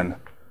told Shan,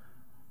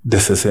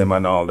 this is him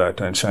and all that.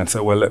 And Shan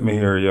said, well, let me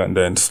hear you. And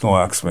then Snow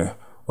asked me,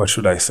 what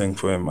should I sing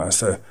for him? I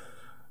said,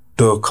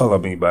 do Color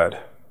Me Bad.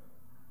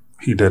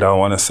 He did I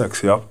Wanna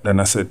Sex You Up.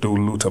 Then I said, do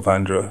Luther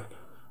Vandross.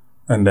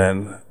 And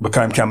then,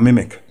 because I can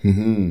mimic.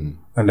 And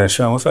then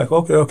Shan was like,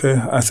 okay.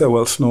 I said,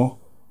 well, Snow,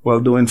 well,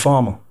 do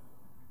Informer.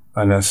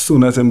 And as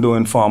soon as I'm doing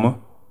Informer,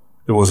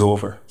 it was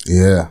over.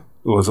 Yeah.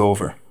 It was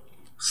over.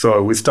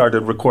 So we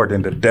started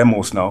recording the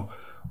demos now,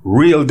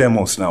 real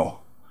demos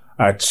now,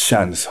 at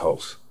Shan's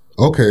house.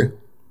 Okay.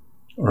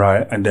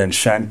 Right, and then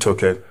Shan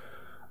took it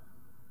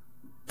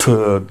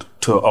to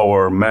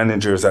our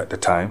managers at the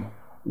time.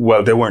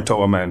 Well, they weren't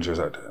our managers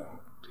at the time.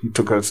 He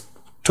took us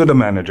to the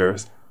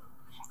managers,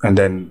 and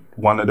then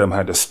one of them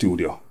had a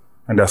studio,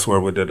 and that's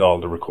where we did all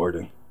the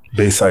recording,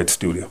 Bayside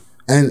Studio.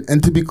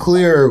 And to be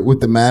clear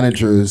with the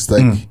managers,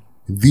 like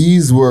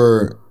these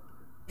were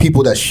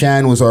people that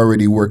Shan was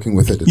already working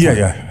with at the time.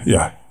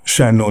 Yeah.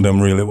 Shan know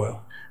them really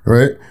well.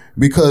 Right?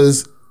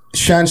 Because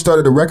Shan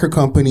started a record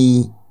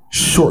company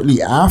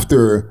shortly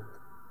after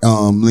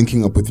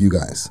linking up with you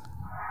guys.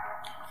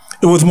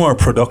 It was more a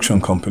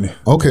production company.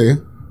 Okay.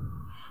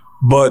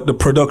 But the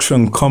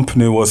production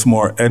company was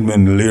more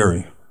Edmund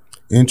Leary.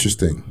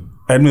 Interesting.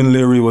 Edmund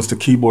Leary was the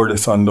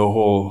keyboardist on the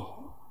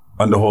whole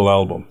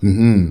album.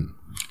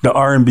 The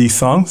R&B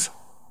songs,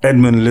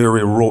 Edmund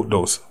Leary wrote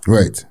those.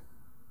 Right.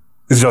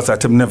 It's just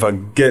that him never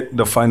get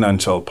the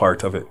financial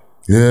part of it.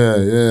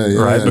 Yeah.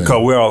 Right?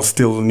 Because we're all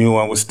still new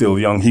and we're still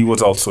young. He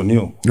was also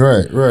new.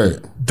 Right.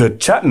 The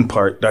chatting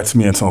part, that's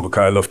me and Snow,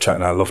 because I love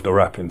chatting. I love the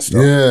rapping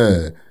stuff.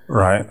 Yeah.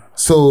 Right.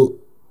 So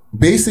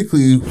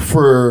basically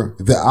for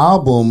the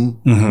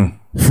album,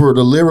 for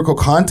the lyrical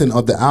content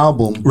of the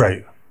album,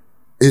 right,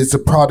 it's a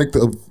product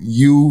of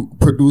you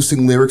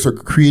producing lyrics or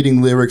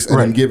creating lyrics and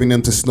then giving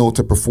them to Snow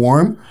to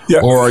perform?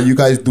 Yeah. Or are you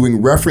guys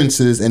doing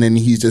references and then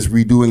he's just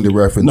redoing the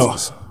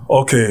references? No.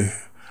 Okay.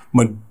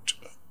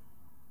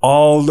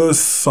 All the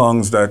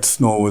songs that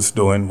Snow was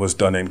doing was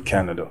done in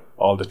Canada.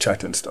 All the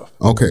chatting stuff.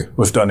 Okay.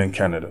 Was done in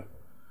Canada.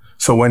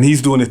 So when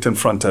he's doing it in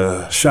front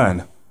of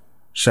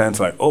Shan's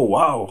like, oh,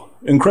 wow,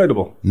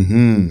 incredible.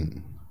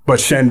 But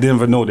Shan didn't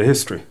even know the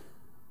history.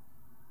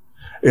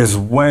 Is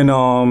when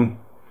my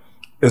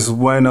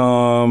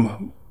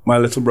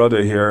little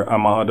brother here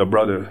and my other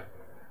brother,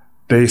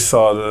 they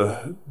saw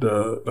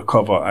the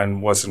cover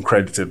and wasn't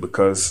credited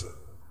because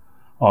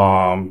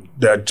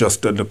they had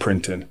just done the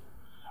printing.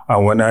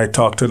 And when I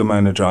talked to the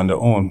manager on their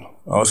own,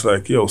 I was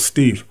like, yo,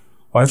 Steve,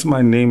 why is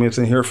my name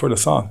isn't here for the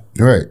song?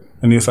 Right.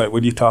 And he was like,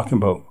 what are you talking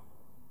about?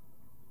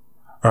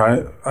 All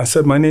right. I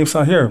said, my name's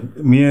not here.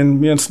 Me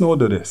and Snow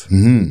did this.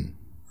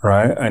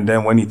 right? And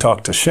then when he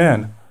talked to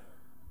Shan,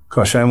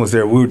 because Shan was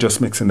there, we were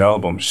just mixing the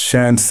album.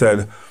 Shan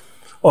said,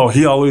 oh,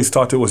 he always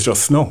thought it was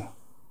just Snow.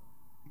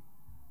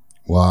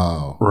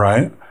 Wow.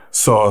 Right?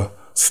 So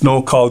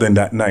Snow called in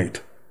that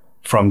night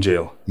from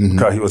jail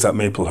because he was at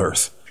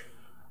Maplehurst.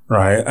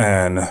 Right?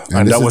 And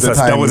that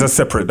was a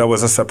separate charge.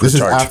 This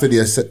is after the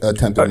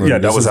attempted murder. Yeah,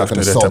 that was after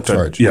the assault attempted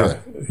charge. Yeah,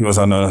 he was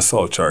on an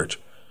assault charge.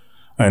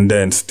 And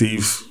then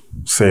Steve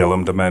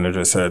Salem, the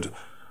manager, said,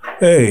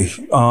 hey,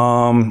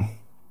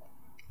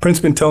 Prince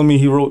been telling me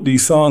he wrote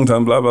these songs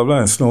and blah, blah, blah.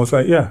 And Snow was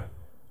like, yeah.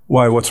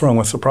 Why? What's wrong?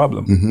 What's the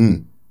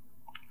problem?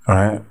 All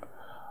right.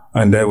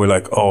 And they were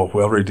like, oh,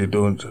 we already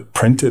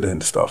printed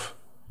and stuff.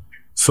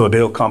 So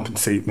they'll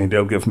compensate me.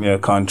 They'll give me a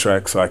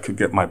contract so I could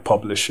get my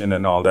publishing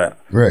and all that.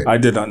 Right. I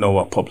did not know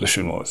what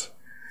publishing was.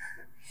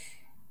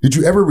 Did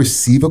you ever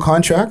receive a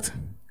contract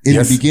in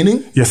the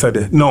beginning? Yes, I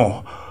did.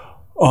 No.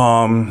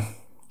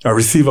 I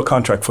received a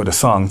contract for the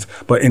songs,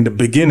 but in the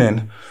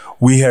beginning,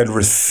 we had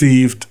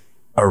received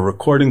a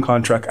recording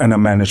contract and a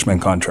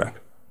management contract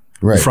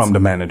from the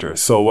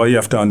managers. So what you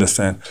have to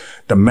understand,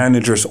 the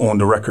managers own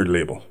the record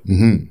label.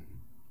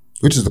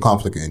 Which is the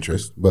conflict of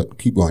interest, but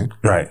keep going.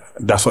 Right.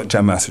 That's what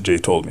Jam Master Jay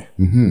told me.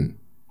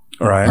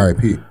 All right.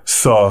 R.I.P.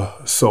 So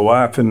what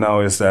happened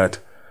now is that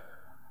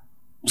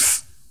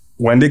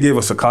when they gave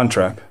us a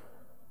contract,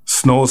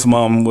 Snow's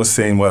mom was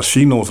saying, well,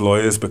 she knows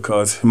lawyers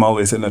because him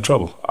always in the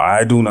trouble.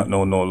 I do not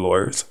know no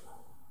lawyers.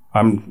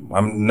 I'm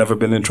never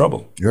been in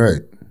trouble.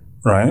 Right.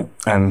 Right.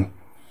 And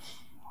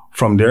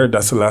from there,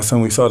 that's the last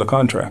time we saw the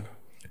contract.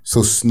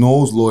 So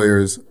Snow's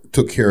lawyers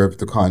took care of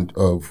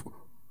of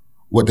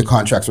what the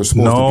contracts were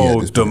supposed to be at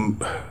this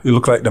point. It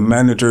looked like the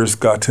managers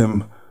got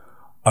him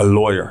a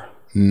lawyer.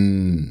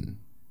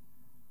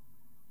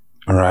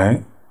 All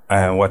right.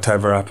 And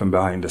whatever happened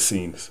behind the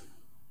scenes.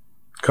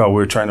 Because we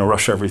were trying to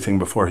rush everything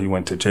before he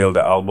went to jail,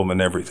 the album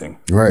and everything.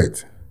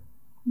 Right.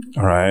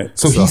 All right.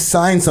 So he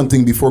signed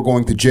something before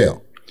going to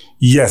jail?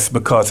 Yes,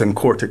 because in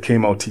court it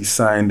came out he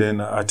signed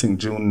in, I think,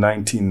 June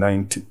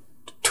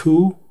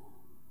 1992.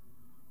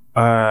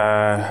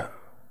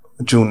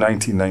 June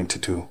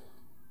 1992.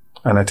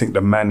 And I think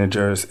the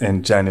managers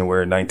in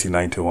January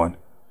 1991.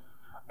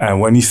 And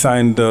when he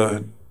signed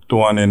the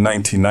one in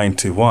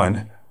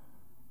 1991,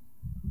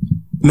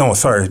 no,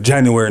 sorry,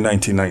 January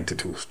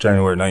 1992.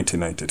 January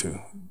 1992.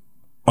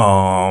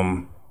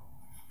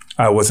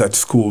 I was at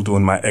school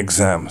doing my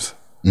exams.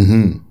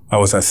 I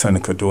was at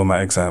Seneca doing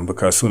my exam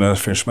because as soon as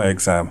I finished my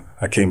exam,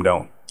 I came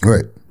down.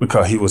 Right.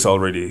 Because he was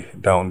already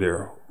down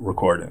there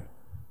recording.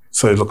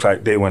 So it looked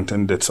like they went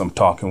and did some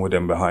talking with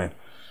him behind.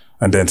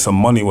 And then some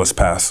money was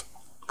passed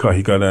because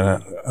he got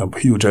a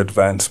huge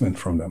advancement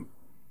from them.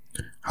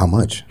 How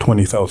much?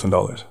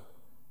 $20,000.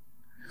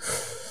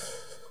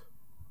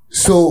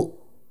 So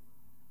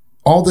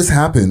all this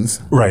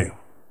happens. Right.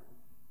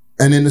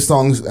 And then this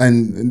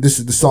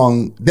is the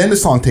song, then the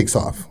song takes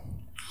off.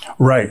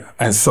 Right.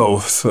 And so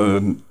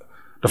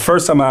the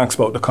first time I asked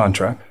about the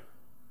contract,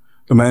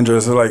 the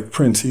managers are like,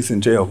 Prince, he's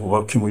in jail.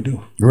 What can we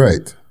do?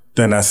 Right.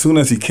 Then as soon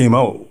as he came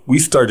out, we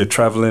started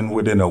traveling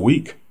within a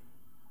week.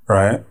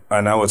 Right.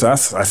 And I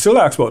still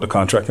asked about the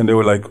contract and they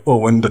were like, oh,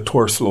 when the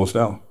tour slows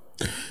down.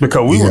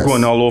 Because we were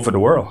going all over the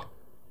world.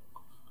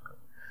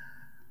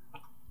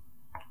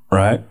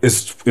 Right.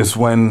 It's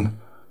when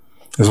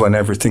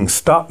everything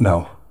stopped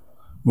now.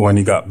 When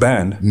he got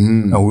banned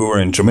and we were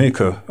in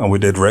Jamaica and we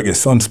did Reggae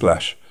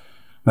Sunsplash.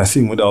 And I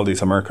seen him with all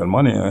this American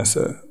money and I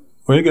said,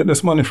 where you get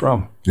this money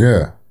from?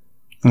 Yeah.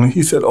 And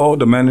he said, oh,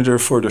 the manager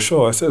for the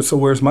show. I said, so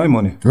where's my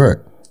money? Right.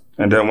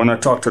 And then when I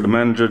talked to the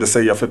manager, they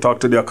say, you have to talk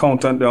to the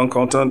accountant.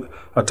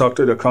 I talked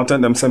to the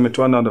accountant, them send me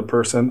to another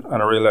person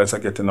and I realized I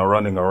get in a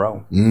running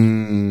around.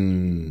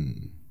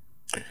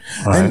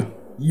 Right. And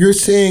you're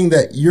saying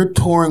that you're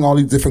touring all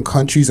these different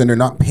countries and they're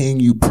not paying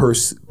you per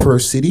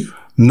city?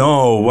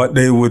 No, what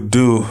they would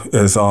do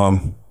is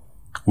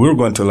we were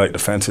going to like the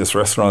fanciest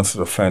restaurants,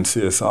 the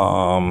fanciest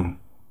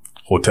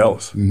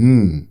hotels.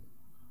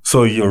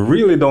 So you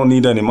really don't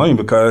need any money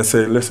because I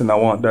say, listen, I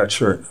want that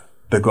shirt.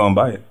 They go and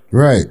buy it.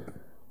 Right.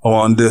 I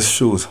want this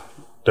shoes.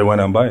 They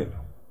went and buy it.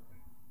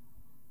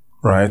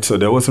 Right. So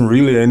there wasn't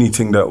really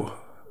anything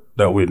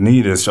that we'd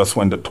need. It's just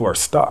when the tour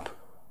stopped.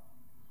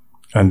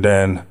 And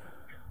then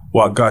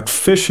what got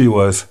fishy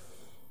was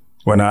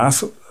when I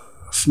asked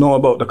Snow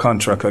about the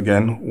contract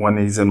again, when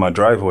he's in my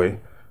driveway,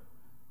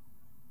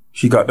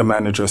 he got the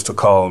managers to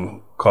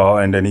call,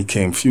 and then he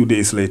came a few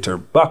days later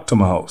back to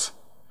my house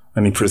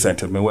and he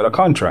presented me with a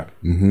contract.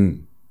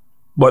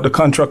 But the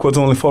contract was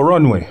only for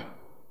Runway.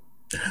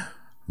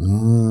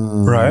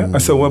 Right? I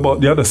said, what about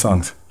the other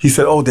songs? He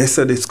said, oh, they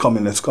said it's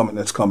coming.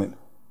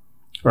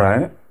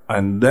 Right?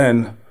 And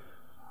then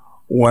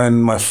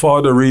when my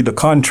father read the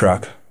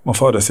contract, my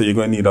father said, you're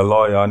going to need a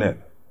lawyer on it.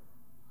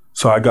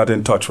 So I got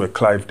in touch with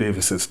Clive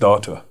Davis's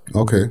daughter.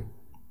 Okay.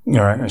 All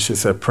right. And she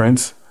said,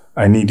 Prince,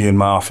 I need you in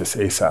my office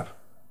ASAP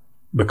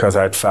because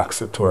I had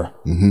faxed it to her.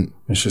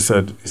 And she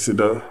said, you see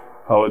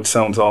how it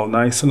sounds all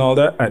nice and all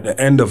that? At the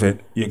end of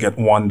it, you get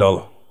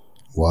 $1.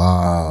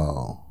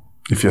 Wow.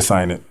 If you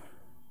sign it.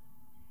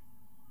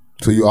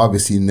 So you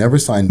obviously never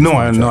signed this No,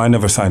 contract. I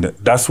never signed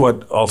it. That's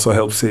what also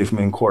helped save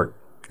me in court.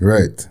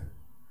 Right.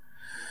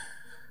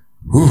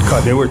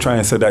 Because they were trying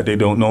to say that they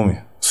don't know me.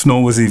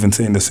 Snow was even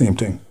saying the same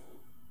thing.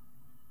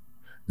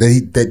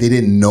 That they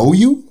didn't know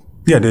you?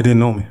 Yeah, they didn't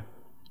know me.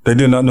 They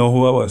did not know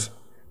who I was.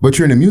 But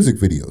you're in the music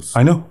videos.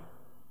 I know.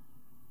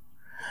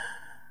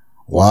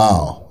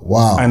 Wow.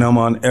 Wow. And I'm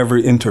on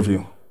every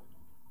interview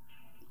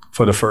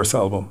for the first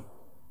album.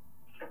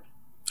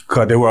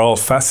 Because they were all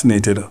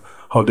fascinated.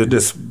 How did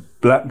this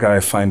black guy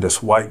find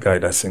this white guy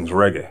that sings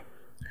reggae?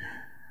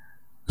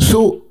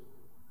 So,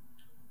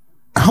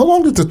 how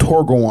long did the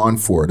tour go on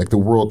for, like the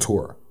world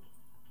tour?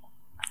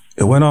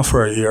 It went on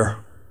for a year.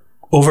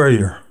 Over a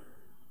year.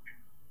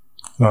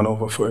 Not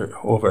over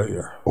a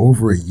year.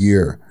 Over a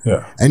year.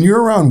 Yeah. And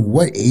you're around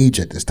what age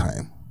at this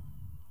time?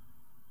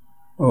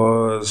 I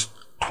was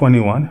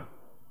 21.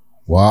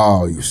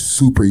 Wow, you're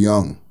super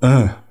young.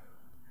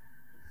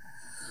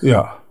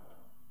 Yeah.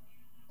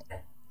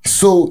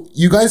 So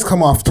you guys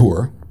come off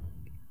tour,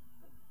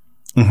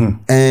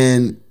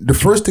 and the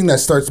first thing that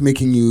starts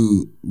making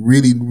you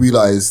really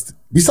realize,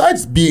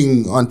 besides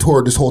being on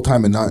tour this whole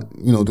time and not,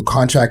 the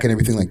contract and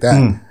everything like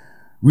that,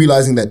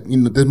 realizing that,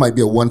 this might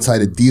be a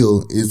one-sided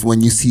deal, is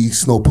when you see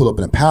Snow pull up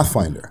in a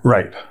Pathfinder.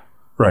 Right.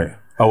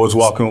 I was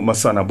walking with my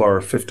son. I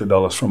borrowed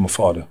 $50 from my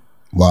father.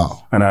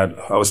 Wow. And I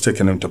was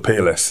taking him to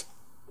Payless.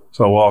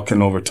 So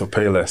walking over to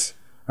Payless,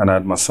 and I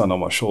had my son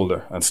on my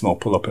shoulder, and Snow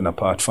pull up in a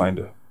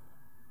Pathfinder.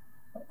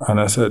 And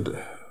I said,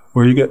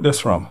 where you get this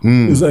from?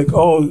 He's like,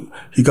 oh,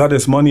 he got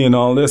his money and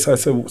all this. I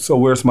said, so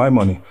where's my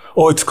money?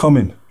 Oh, it's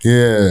coming.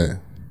 Yeah.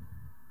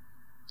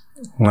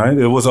 Right?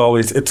 It was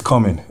always, it's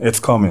coming.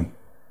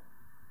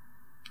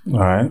 All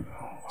right?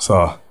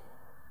 So,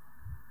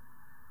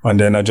 and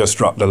then I just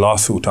dropped the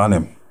lawsuit on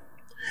him.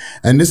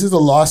 And this is a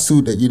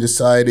lawsuit that you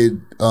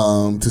decided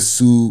to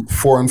sue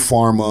Foreign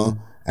Pharma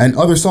and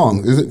other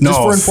songs. Is it just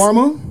Foreign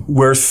Pharma?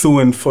 We're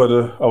suing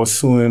I was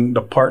suing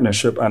the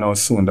partnership, and I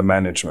was suing the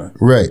management.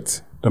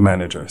 Right. The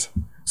managers.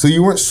 So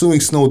you weren't suing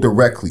Snow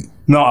directly?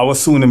 No, I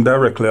was suing him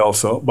directly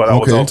also, but I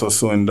was also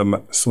suing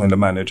the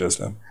managers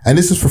then. And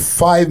this is for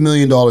 $5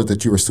 million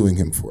that you were suing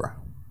him for?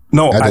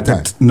 No, at the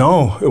time?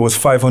 No, it was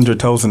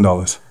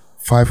 $500,000.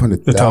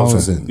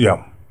 $500,000?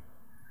 Yeah.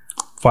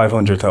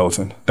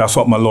 $500,000. That's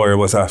what my lawyer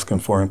was asking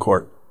for in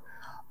court.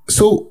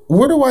 So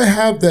where do I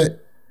have that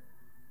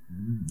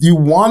you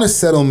want a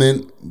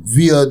settlement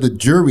via the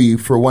jury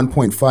for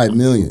 $1.5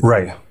 million?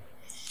 Right.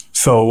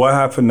 So what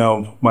happened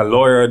now, my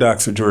lawyer had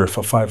asked the jury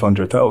for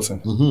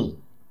 $500,000.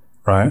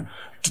 Right?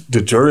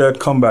 The jury had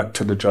come back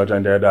to the judge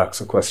and they had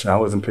asked a question. I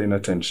wasn't paying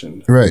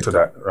attention to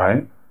that,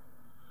 right?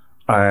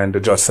 And the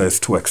judge said it's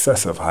too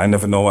excessive. I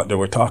never know what they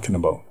were talking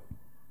about.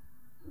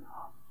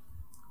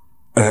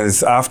 And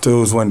it's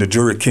afterwards when the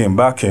jury came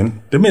back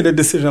in, they made a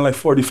decision in like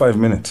 45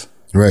 minutes.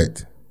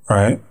 Right.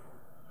 Right?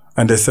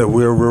 And they said,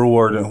 we're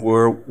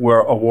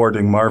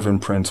awarding Marvin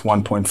Prince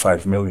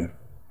 $1.5 million,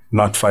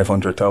 not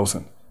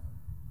 $500,000.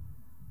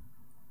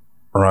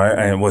 Right?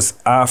 And it was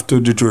after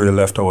the jury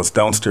left, I was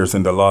downstairs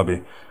in the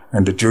lobby,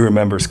 and the jury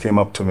members came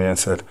up to me and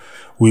said,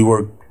 we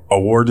were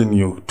awarding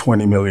you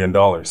 $20 million.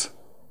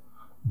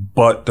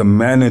 But the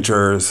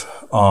managers,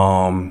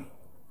 the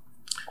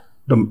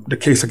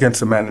case against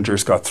the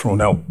managers got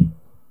thrown out.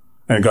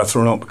 And it got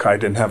thrown out because I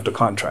didn't have the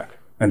contract.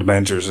 And the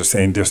managers are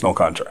saying there's no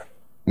contract.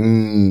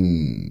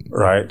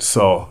 Right?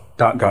 So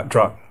that got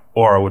dropped.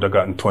 Or I would have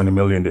gotten 20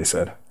 million, they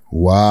said.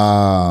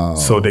 Wow.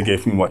 So they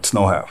gave me what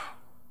Snow have.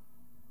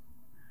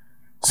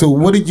 So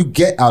what did you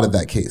get out of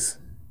that case?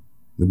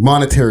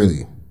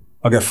 Monetarily?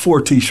 I got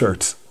 4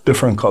 T-shirts,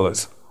 different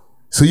colors.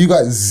 So you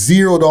got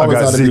 $0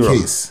 out of the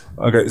case?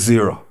 I got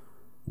 0.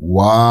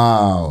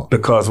 Wow.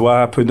 Because what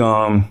happened,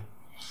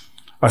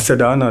 I said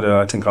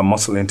I think a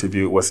muscle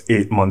interview was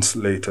 8 months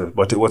later,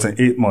 but it wasn't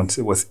 8 months,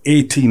 it was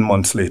 18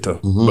 months later.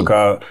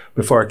 Because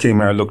before I came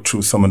here, I looked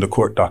through some of the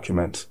court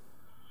documents.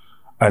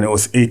 And it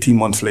was 18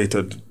 months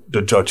later,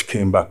 the judge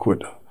came back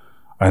with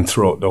and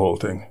threw out the whole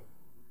thing.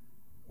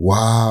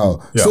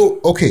 Wow. Yeah.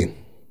 So, okay.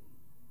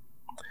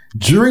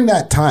 During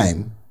that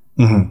time,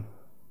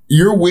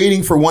 you're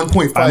waiting for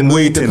 $1.5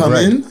 million to come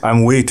in?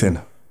 I'm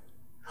waiting.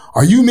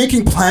 Are you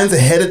making plans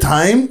ahead of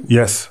time?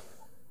 Yes.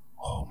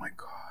 Oh my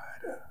God.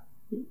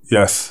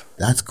 Yes.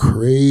 That's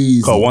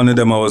crazy. Because one of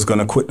them, I was going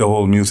to quit the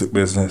whole music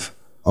business.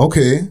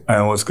 Okay.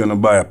 I was going to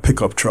buy a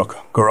pickup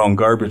truck, go around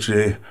garbage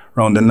day,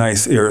 around the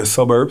nice area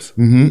suburbs,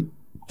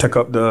 take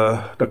up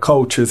the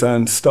couches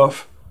and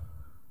stuff,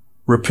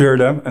 repair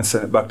them, and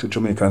send it back to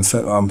Jamaica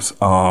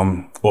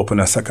and open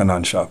a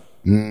second-hand shop.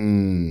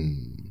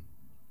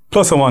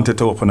 Plus, I wanted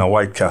to open a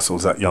White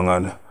Castles at Young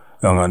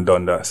and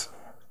Dundas.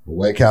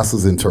 White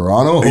Castles in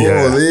Toronto?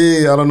 Yeah.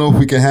 Holy, I don't know if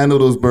we can handle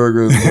those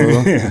burgers,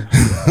 bro.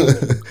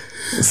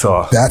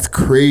 So that's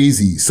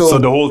crazy. So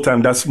the whole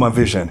time, that's my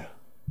vision.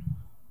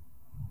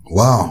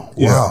 Wow.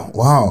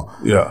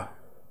 Yeah.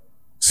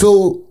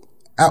 So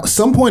at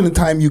some point in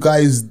time, you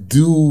guys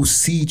do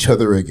see each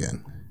other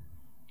again.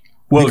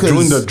 Well,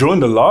 during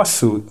the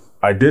lawsuit,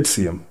 I did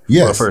see him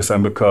for the first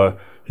time because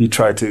he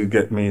tried to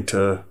get me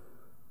to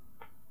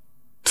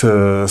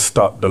to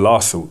stop the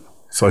lawsuit.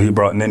 So he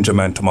brought Ninja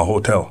Man to my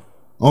hotel.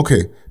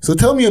 Okay. So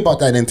tell me about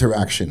that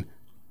interaction.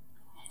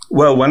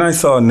 Well, when I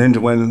saw Ninja,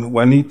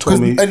 when he told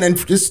me... And then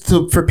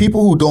for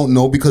people who don't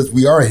know, because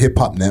we are a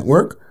hip-hop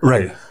network.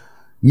 Right.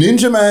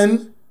 Ninja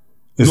Man,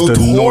 It's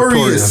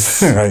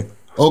notorious. right.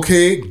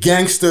 Okay.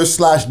 Gangster /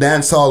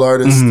 dancehall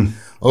artist.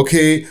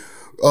 Okay.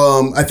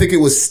 I think it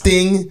was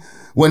Sting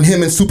when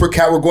him and Super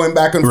Cat were going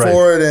back and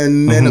forth,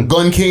 and then a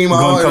gun came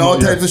out and all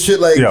types of shit.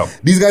 Like,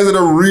 these guys are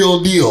the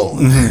real deal,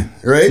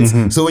 right?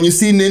 So when you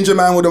see Ninja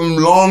Man with them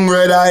long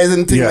red eyes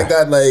and things like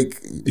that, like,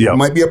 it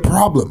might be a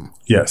problem.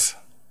 Yes.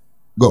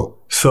 Go.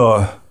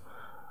 So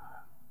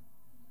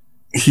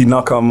he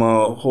knocked on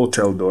my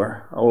hotel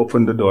door. I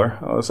opened the door.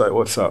 I was like,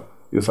 what's up?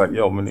 He was like,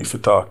 yo, we need to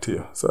talk to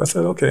you. So I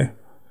said, okay.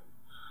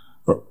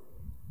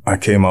 I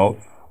came out,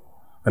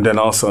 and then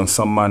all of a sudden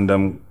some man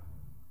them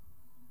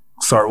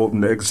start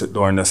opening the exit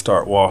door and they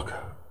start walk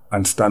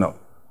and stand up.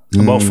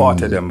 About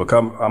 40 of them,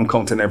 because I'm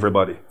counting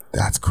everybody.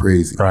 That's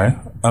crazy. Right?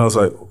 And I was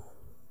like,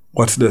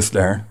 what's this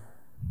there?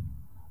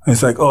 And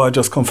he's like, oh, I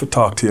just come to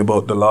talk to you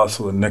about the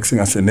lawsuit. And next thing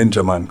I said,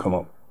 Ninja Man come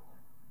up.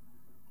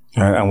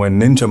 Right? And when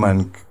Ninja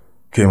Man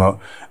came out,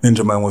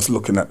 Ninja Man was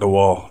looking at the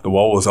wall. The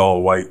wall was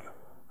all white.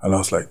 And I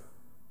was like,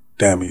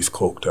 damn, he's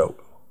coked out.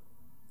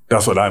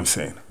 That's what I'm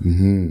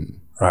saying.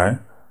 Right?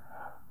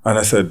 And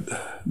I said,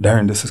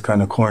 Darren, this is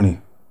kind of corny.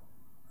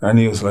 And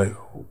he was like,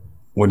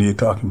 what are you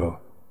talking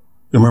about?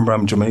 You remember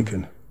I'm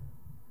Jamaican?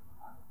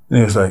 And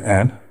he was like,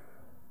 and?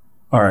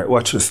 All right,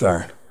 watch this,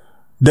 Darren.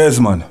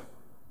 Desmond.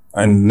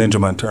 And Ninja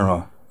Man turned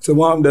around. I said,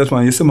 well, I'm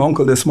Desmond. You see my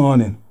uncle this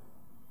morning.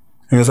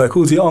 And he was like,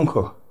 who's your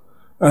uncle?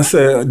 I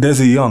said,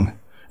 Desi Young.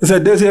 He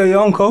said, Desi, are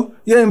your uncle?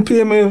 Yeah, he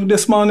paid me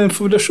this morning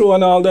for the show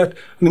and all that.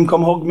 And him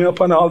come hug me up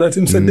and all that.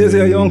 He said,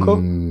 Desi, are your uncle?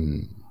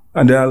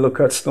 And then I look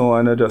at Snow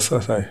and I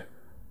was like,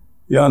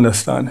 you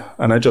understand?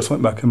 And I just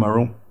went back in my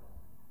room.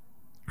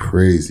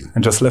 Crazy.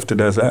 And just left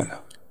it as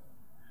that.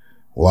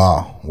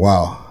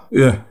 Wow.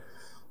 Yeah.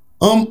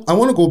 I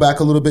want to go back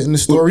a little bit in the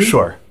story.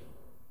 Sure.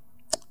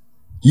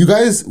 You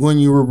guys, when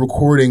you were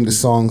recording the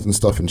songs and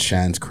stuff in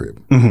Shan's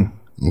crib,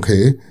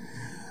 okay,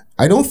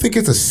 I don't think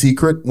it's a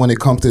secret when it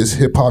comes to this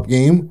hip hop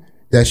game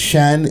that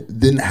Shan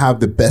didn't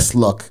have the best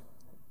luck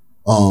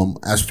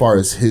as far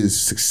as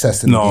his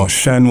success in the game.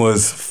 Shan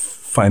was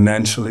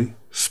financially,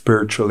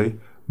 spiritually,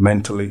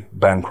 mentally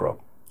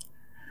bankrupt.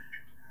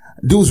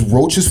 There was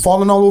roaches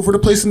falling all over the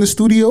place in the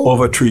studio?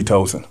 Over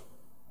 3,000.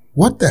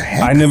 What the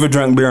heck? I never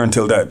drank beer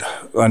until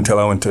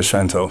I went to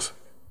Shan's house.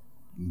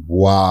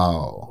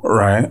 Wow.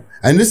 Right.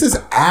 And this is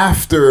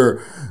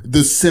after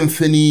the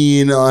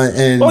symphony and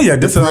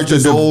this the bridge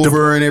is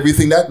over and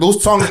everything.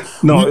 Those songs,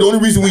 the only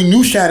reason we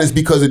knew Shan is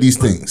because of these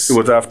things. It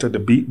was after the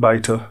Beat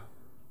Biter,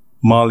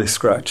 Molly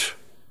Scratch,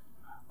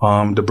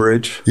 the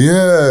bridge.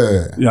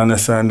 Yeah. You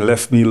understand?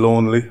 Left Me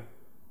Lonely.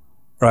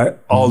 Right?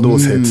 All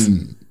those hits.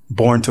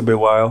 Born to Be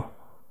Wild.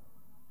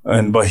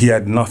 But he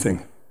had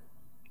nothing.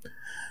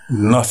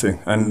 Nothing.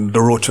 And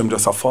the roach him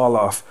just a fall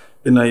off.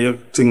 You know, you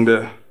think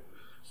the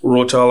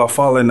roach all a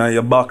fall in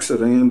your box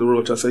and the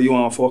roach I say, you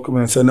want to fuck him?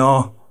 And say,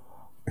 no.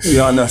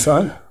 You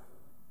understand?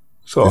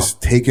 So it's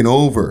taking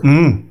over.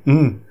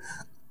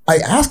 I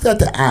asked that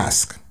to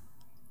ask,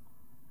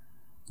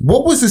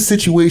 what was the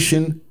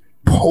situation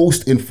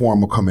post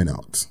Informer coming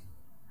out?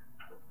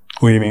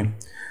 What do you mean?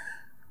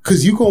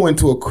 Because you go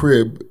into a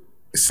crib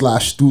 /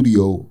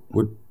 studio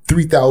with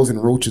 3,000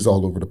 roaches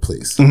all over the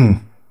place.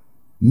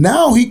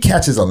 Now he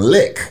catches a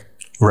lick.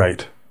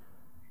 Right.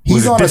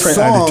 He's on a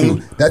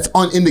song that's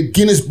in the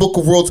Guinness Book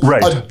of Worlds,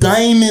 a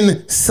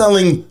diamond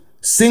selling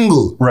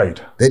single. Right.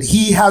 That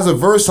he has a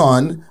verse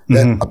on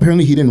that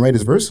apparently he didn't write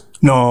his verse.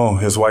 No,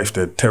 his wife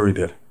did. Terry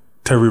did.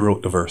 Terry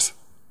wrote the verse.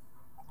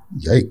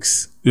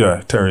 Yikes.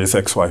 Yeah, Terry, his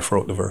ex-wife,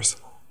 wrote the verse.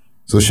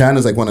 So Shan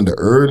is like one of the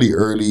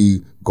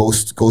early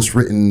ghost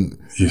written,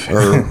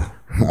 or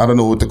I don't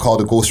know what to call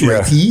the ghost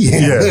writee.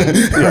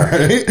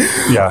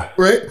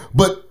 Right?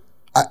 But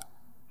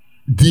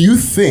do you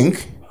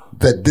think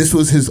that this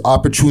was his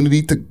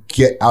opportunity to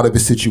get out of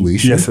his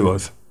situation? Yes, it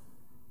was.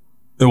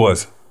 It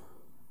was.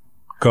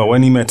 Because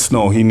when he met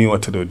Snow, he knew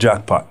what to do.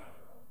 Jackpot.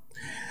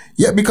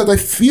 Yeah, because I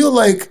feel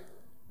like,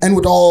 and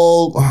with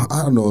all,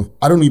 I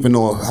don't even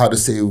know how to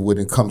say when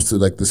it comes to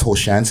like this whole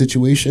Shan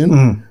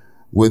situation,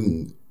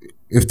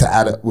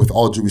 with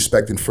all due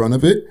respect in front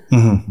of it,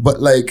 but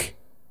like,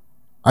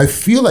 I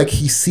feel like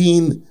he's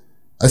seen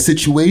a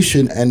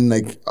situation and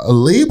like a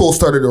label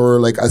started, or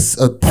like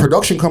a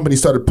production company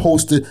started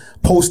post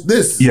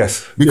this.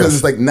 Yes. Because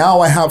it's like, now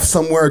I have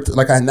somewhere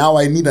now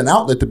I need an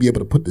outlet to be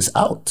able to put this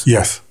out.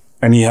 Yes.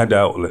 And he had the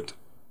outlet.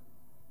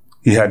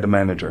 He had the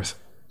managers.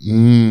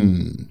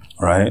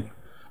 Right?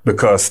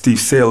 Because Steve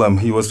Salem,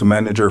 he was the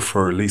manager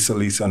for Lisa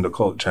and the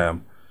Cult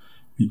Jam,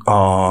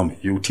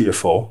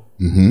 UTFO,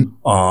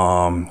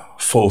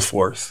 Full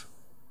Force,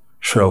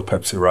 Cheryl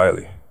Pepsi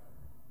Riley.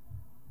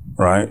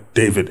 Right?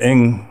 David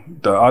Ng,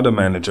 the other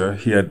manager,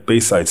 he had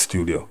Bayside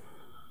Studio.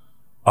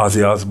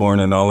 Ozzy Osbourne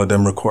and all of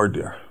them record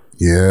there.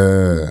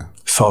 Yeah.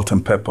 Salt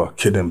and Pepper,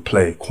 Kid and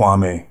Play,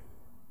 Kwame.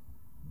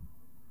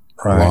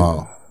 Right?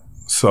 Wow.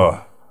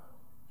 So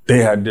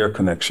they had their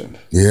connection.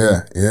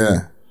 Yeah,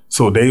 yeah.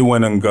 So they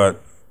went and got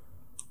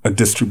a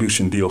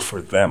distribution deal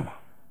for them.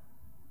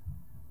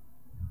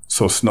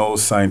 So Snow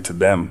signed to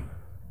them,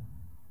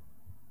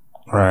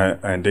 right?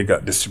 And they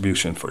got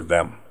distribution for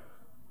them.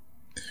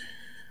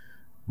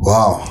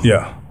 Wow.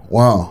 Yeah.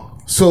 Wow.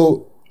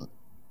 So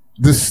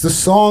the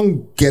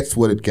song gets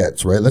what it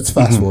gets, right? Let's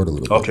fast forward a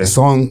little bit. Okay. The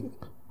song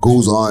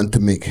goes on to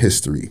make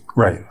history.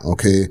 Right.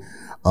 Okay.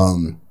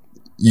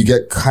 You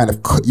get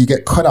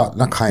cut out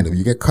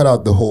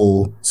the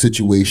whole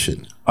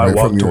situation. I right,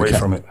 walked away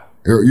from it.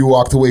 You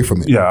walked away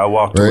from it. Yeah, I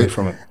walked away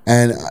from it.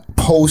 And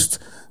post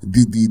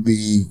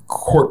the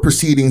court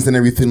proceedings and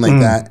everything like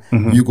that,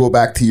 you go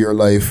back to your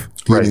life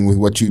dealing with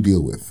what you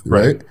deal with,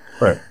 right?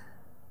 Right.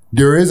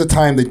 There is a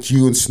time that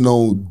you and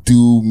Snow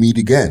do meet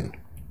again.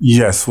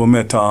 Yes, we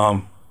met,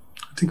 I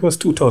think it was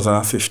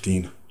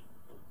 2015.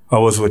 I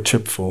was with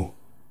Chip Fu,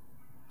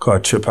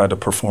 because Chip had a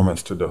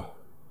performance to do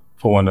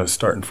for one of the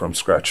starting from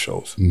scratch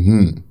shows.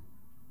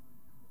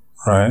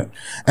 Right?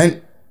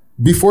 And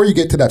before you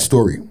get to that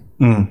story,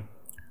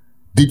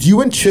 did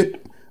you and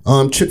Chip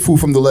Fu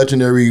from the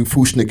legendary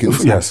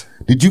Fushnikins, yes,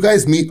 did you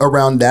guys meet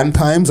around them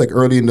times, like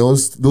early in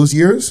those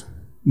years?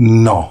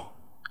 No.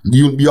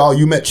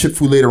 You met Chip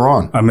Fu later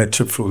on? I met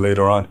Chip Fu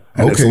later on.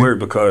 And it's weird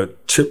because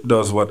Chip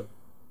does what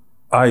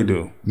I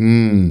do.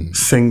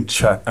 Sing,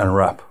 chat, and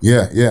rap.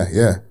 Yeah.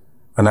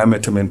 And I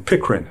met him in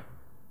Pickering.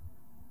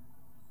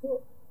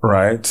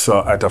 Right?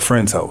 So at a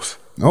friend's house.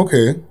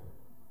 Okay.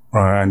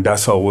 Right, and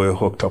that's how we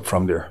hooked up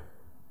from there.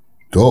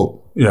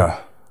 Dope.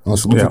 Yeah. Oh,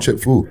 salute to Chip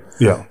Fu.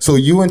 Yeah. So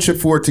you and Chip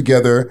Fu are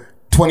together.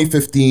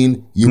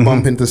 2015, you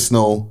bump into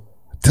Snow.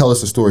 Tell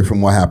us the story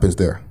from what happens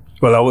there.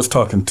 Well, I was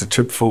talking to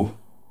Chip Fu.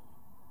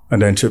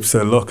 And then Chip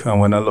said, look. And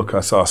when I look,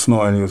 I saw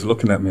Snow and he was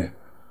looking at me.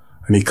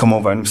 And he come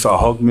over and he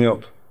hugged me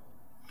up.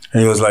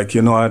 And he was like,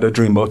 you know, I had a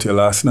dream about you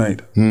last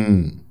night.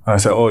 And I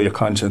said, oh, your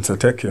conscience will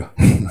take you.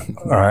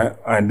 All right.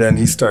 And then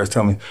he starts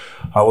telling me,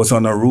 I was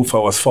on a roof, I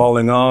was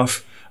falling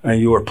off.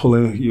 And you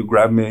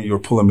grabbed me, you were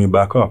pulling me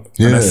back up.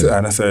 Yeah.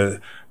 And I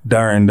said,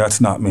 Darren, that's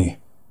not me.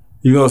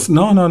 He goes,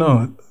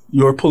 no,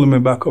 you were pulling me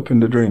back up in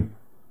the dream.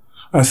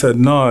 I said,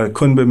 no, it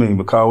couldn't be me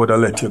because I would have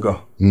let you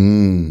go.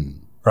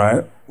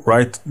 Right?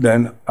 Right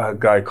then, a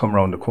guy come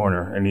around the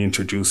corner and he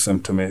introduced him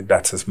to me.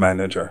 That's his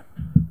manager,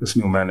 this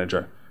new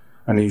manager.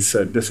 And he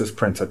said, this is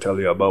Prince I tell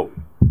you about.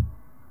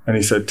 And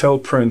he said, tell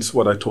Prince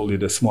what I told you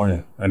this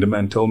morning. And the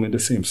man told me the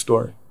same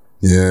story.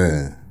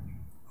 Yeah.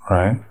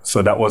 Right?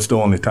 So that was the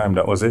only time,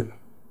 that was it.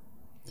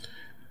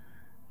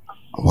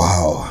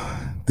 Wow.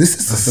 This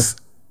is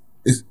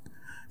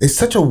it's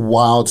such a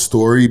wild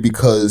story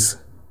because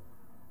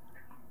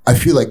I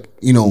feel like,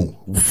 you know,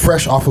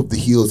 fresh off of the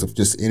heels of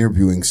just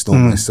interviewing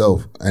Stone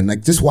myself and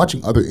like just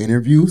watching other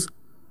interviews,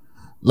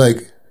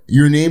 like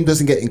your name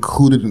doesn't get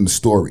included in the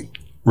story.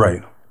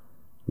 Right.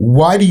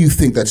 Why do you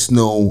think that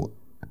Snow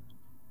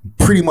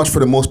pretty much for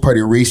the most part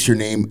erased your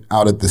name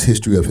out of this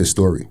history of his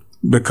story?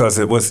 Because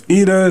it was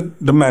either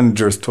the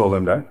managers told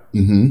him that,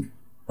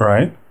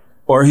 right?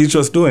 Or he's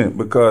just doing it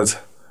because,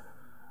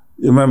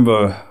 you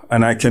remember,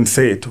 and I can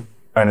say it,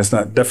 and it's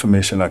not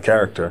defamation of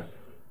character,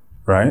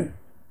 right?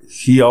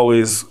 He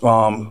always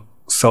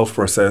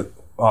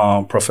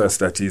self-professed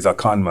that he's a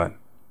con man,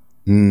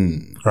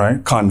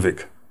 right?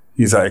 Convict.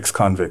 He's an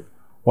ex-convict.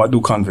 What do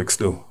convicts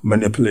do?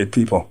 Manipulate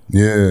people.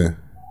 Yeah.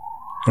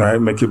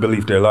 Right? Make you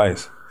believe their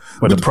lies.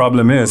 But the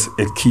problem is,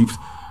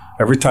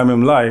 every time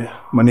him lie,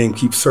 my name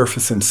keeps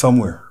surfacing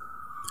somewhere.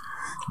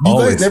 You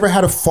guys never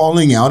had a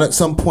falling out at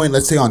some point,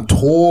 let's say on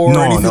tour or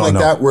anything like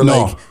that, where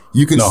like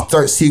you can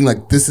start seeing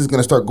like this is going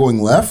to start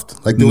going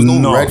left? Like there was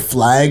no red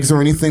flags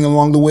or anything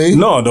along the way?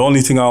 No, the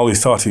only thing I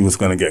always thought he was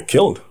going to get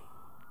killed.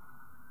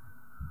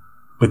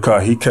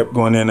 Because he kept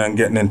going in and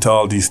getting into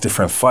all these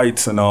different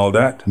fights and all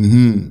that.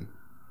 You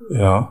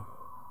know?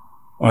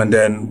 And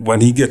then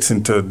when he gets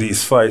into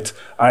these fights,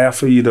 I have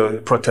to either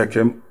protect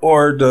him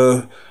or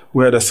the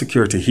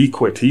security. He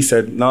quit. He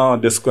said, no,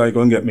 this guy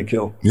going to get me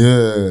killed.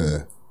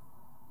 Yeah.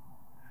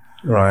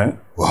 Right?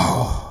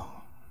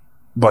 Wow.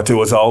 But it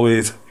was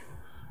always,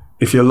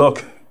 if you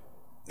look,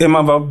 him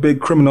have a big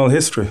criminal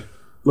history.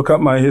 Look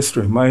at my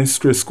history. My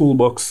history is school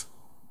books.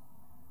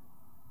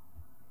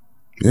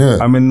 Yeah.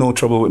 I'm in no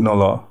trouble with no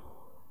law.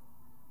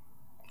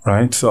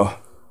 Right? So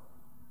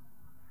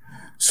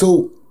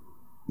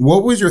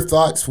what was your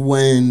thoughts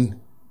when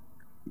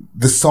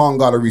the song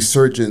got a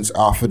resurgence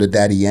off of the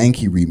Daddy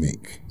Yankee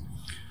remake?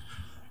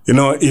 You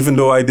know, even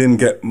though I didn't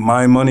get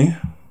my money,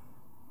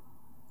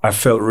 I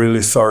felt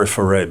really sorry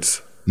for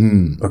Reds.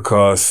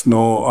 Because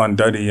Snow on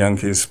Daddy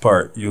Yankee's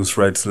part used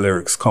Red's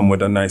lyrics, come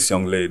with a nice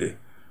young lady.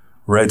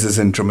 Reds is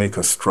in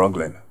Jamaica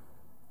struggling.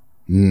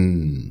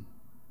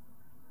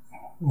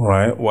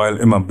 Right? While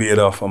him a beat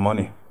off of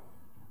money.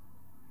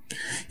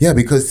 Yeah,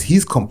 because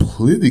he's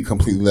completely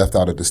left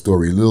out of the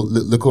story.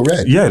 Little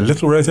Red. Yeah,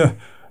 Little Red, yeah.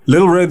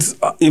 Little Reds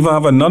even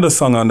have another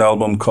song on the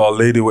album called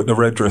Lady with the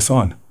Red Dress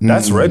On.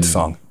 That's Red's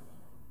song.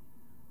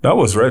 That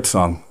was Red's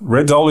song.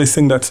 Red's always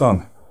sing that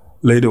song,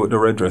 Lady with the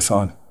Red Dress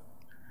On.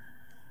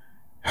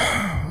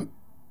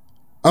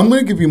 I'm going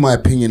to give you my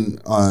opinion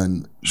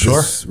on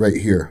this right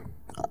here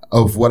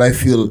of what I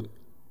feel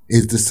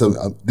is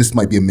this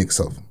might be a mix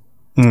of.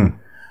 The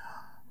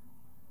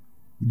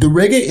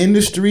reggae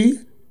industry,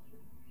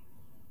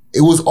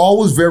 it was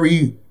always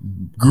very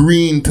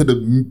green to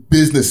the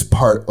business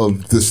part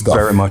of the stuff.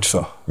 Very much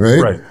so.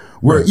 Right?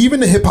 Where even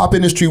the hip hop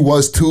industry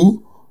was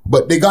too,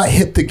 but they got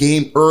hip to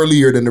game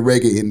earlier than the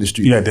reggae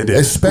industry. Yeah, they did.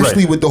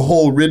 Especially with the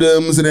whole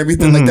rhythms and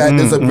everything like that.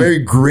 There's a very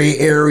gray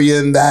area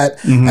in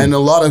that. And a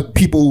lot of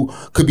people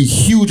could be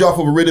huge off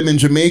of a rhythm in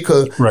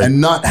Jamaica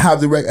and not have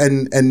the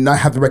and not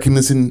have the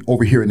recognition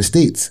over here in the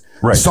States.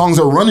 Songs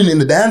are running in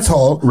the dance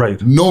hall.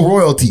 No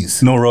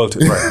royalties. No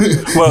royalties.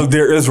 Well,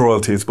 there is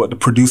royalties, but the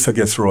producer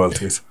gets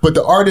royalties. But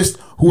the artists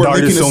who are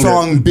making a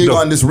song big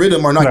on this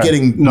rhythm are not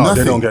getting nothing. No,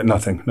 they don't get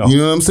nothing. No. You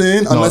know what I'm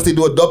saying? Unless they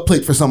do a dub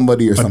plate for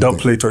somebody or something. A dub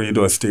plate or you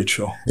do a stage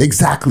show.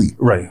 Exactly.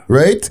 Right.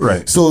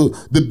 So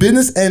the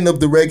business end of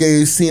the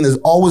reggae scene has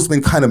always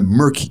been kind of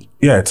murky.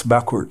 Yeah, it's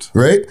backwards.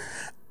 Right?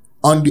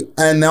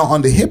 And now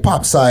on the hip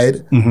hop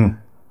side,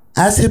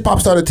 as hip hop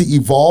started to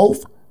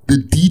evolve, the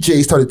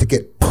DJ started to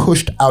get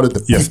pushed out of the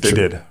picture. Yes, they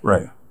did.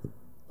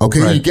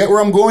 Okay, you get where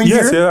I'm going here?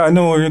 Yes, yeah, I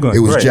know where you're going. It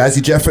was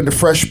Jazzy Jeff and the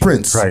Fresh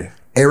Prince.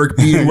 Eric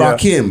B. and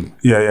Rakim.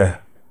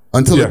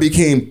 Until it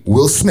became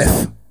Will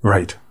Smith.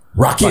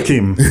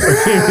 Rakim.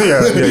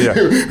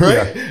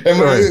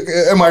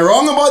 Am I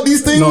wrong about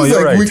these things? No,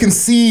 you're right. We can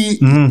see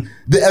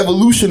the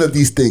evolution of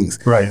these things.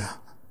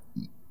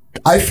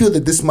 I feel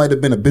that this might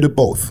have been a bit of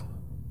both.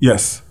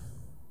 Yes.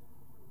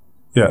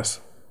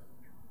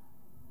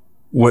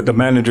 What the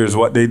managers,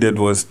 what they did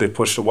was they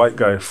pushed the white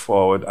guy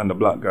forward and the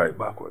black guy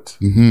backwards.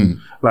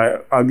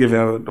 Like, I'll give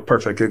you the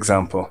perfect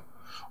example.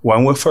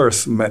 When we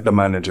first met the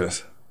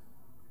managers,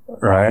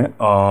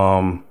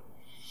 Snow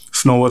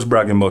was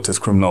bragging about his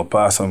criminal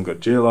past. I'm going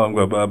to jail, I'm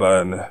going blah,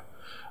 blah. And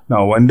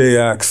now, when they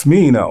ask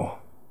me now,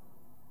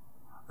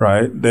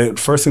 the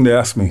first thing they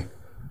ask me,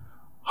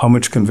 how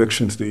much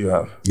convictions do you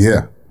have?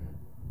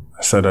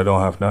 I said, I don't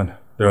have none.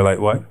 They were like,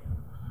 what?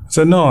 I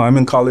said, no, I'm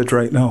in college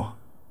right now.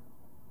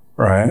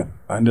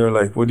 And they're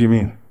like, what do you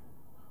mean?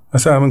 I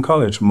said, I'm in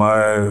college.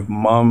 My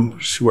mom,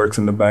 she works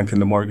in the bank in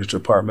the mortgage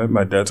department.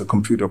 My dad's a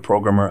computer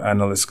programmer,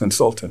 analyst,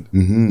 consultant.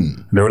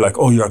 And they were like,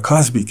 oh, you're a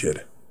Cosby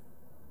kid.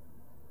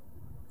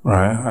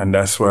 And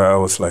that's where I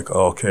was like,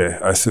 okay,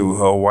 I see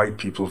how white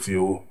people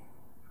view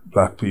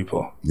black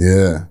people.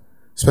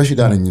 Especially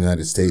down in the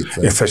United States.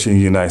 Especially in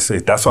the United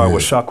States. That's why I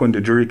was shocked when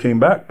the jury came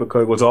back,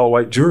 because it was all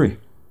white jury.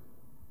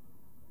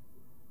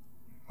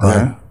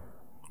 But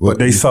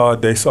they saw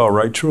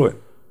right through it.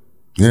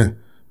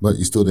 But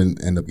you still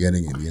didn't end up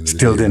getting it. At the end of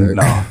still the day, didn't,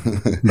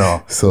 right?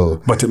 no.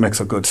 So, but it makes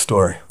a good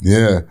story.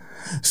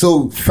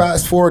 So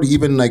fast forward,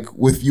 even like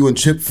with you and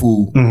Chip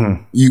Fu,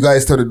 you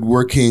guys started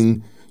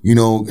working,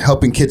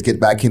 helping kids get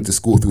back into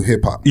school through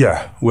hip hop. We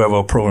have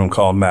a program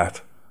called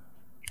Math.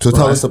 So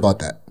tell us about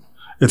that.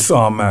 It's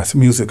math,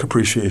 music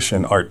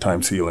appreciation, art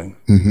times healing.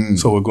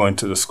 So we're going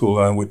to the school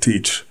and we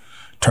teach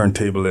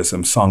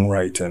turntablism,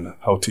 songwriting,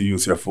 how to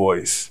use your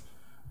voice,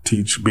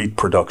 teach beat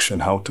production,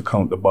 how to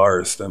count the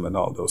bars, them and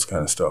all those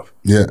kind of stuff.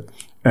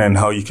 And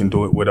how you can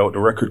do it without the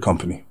record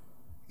company.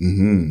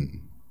 Because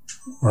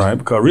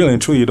really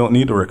and truly, you don't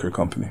need a record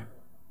company.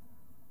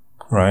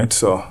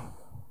 So.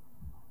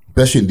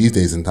 Especially in these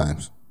days and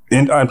times.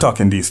 I'm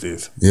talking these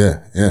days.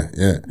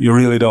 You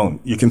really don't.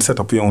 You can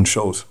set up your own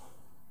shows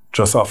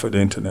just off of the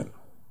internet.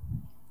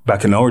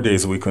 Back in our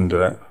days, we couldn't do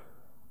that.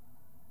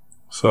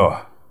 So,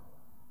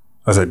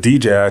 as a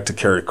DJ, I had to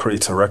carry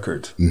crates of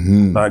records.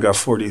 Now I got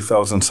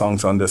 40,000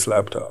 songs on this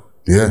laptop.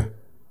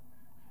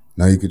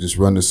 Now you could just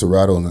run the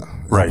Serato.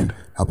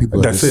 How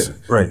people are just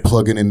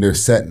plugging in their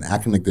set and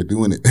acting like they're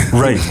doing it.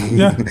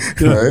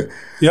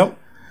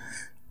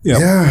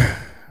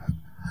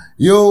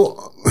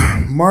 Yo,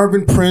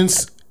 Marvin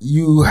Prince,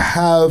 you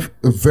have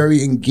a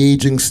very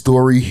engaging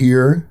story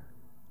here.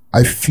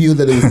 I feel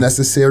that it was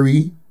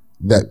necessary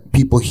that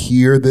people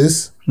hear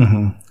this.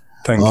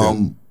 Thank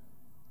you.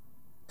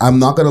 I'm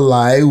not going to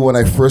lie. When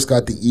I first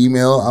got the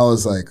email, I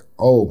was like,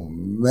 oh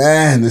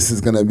man, this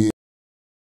is going to be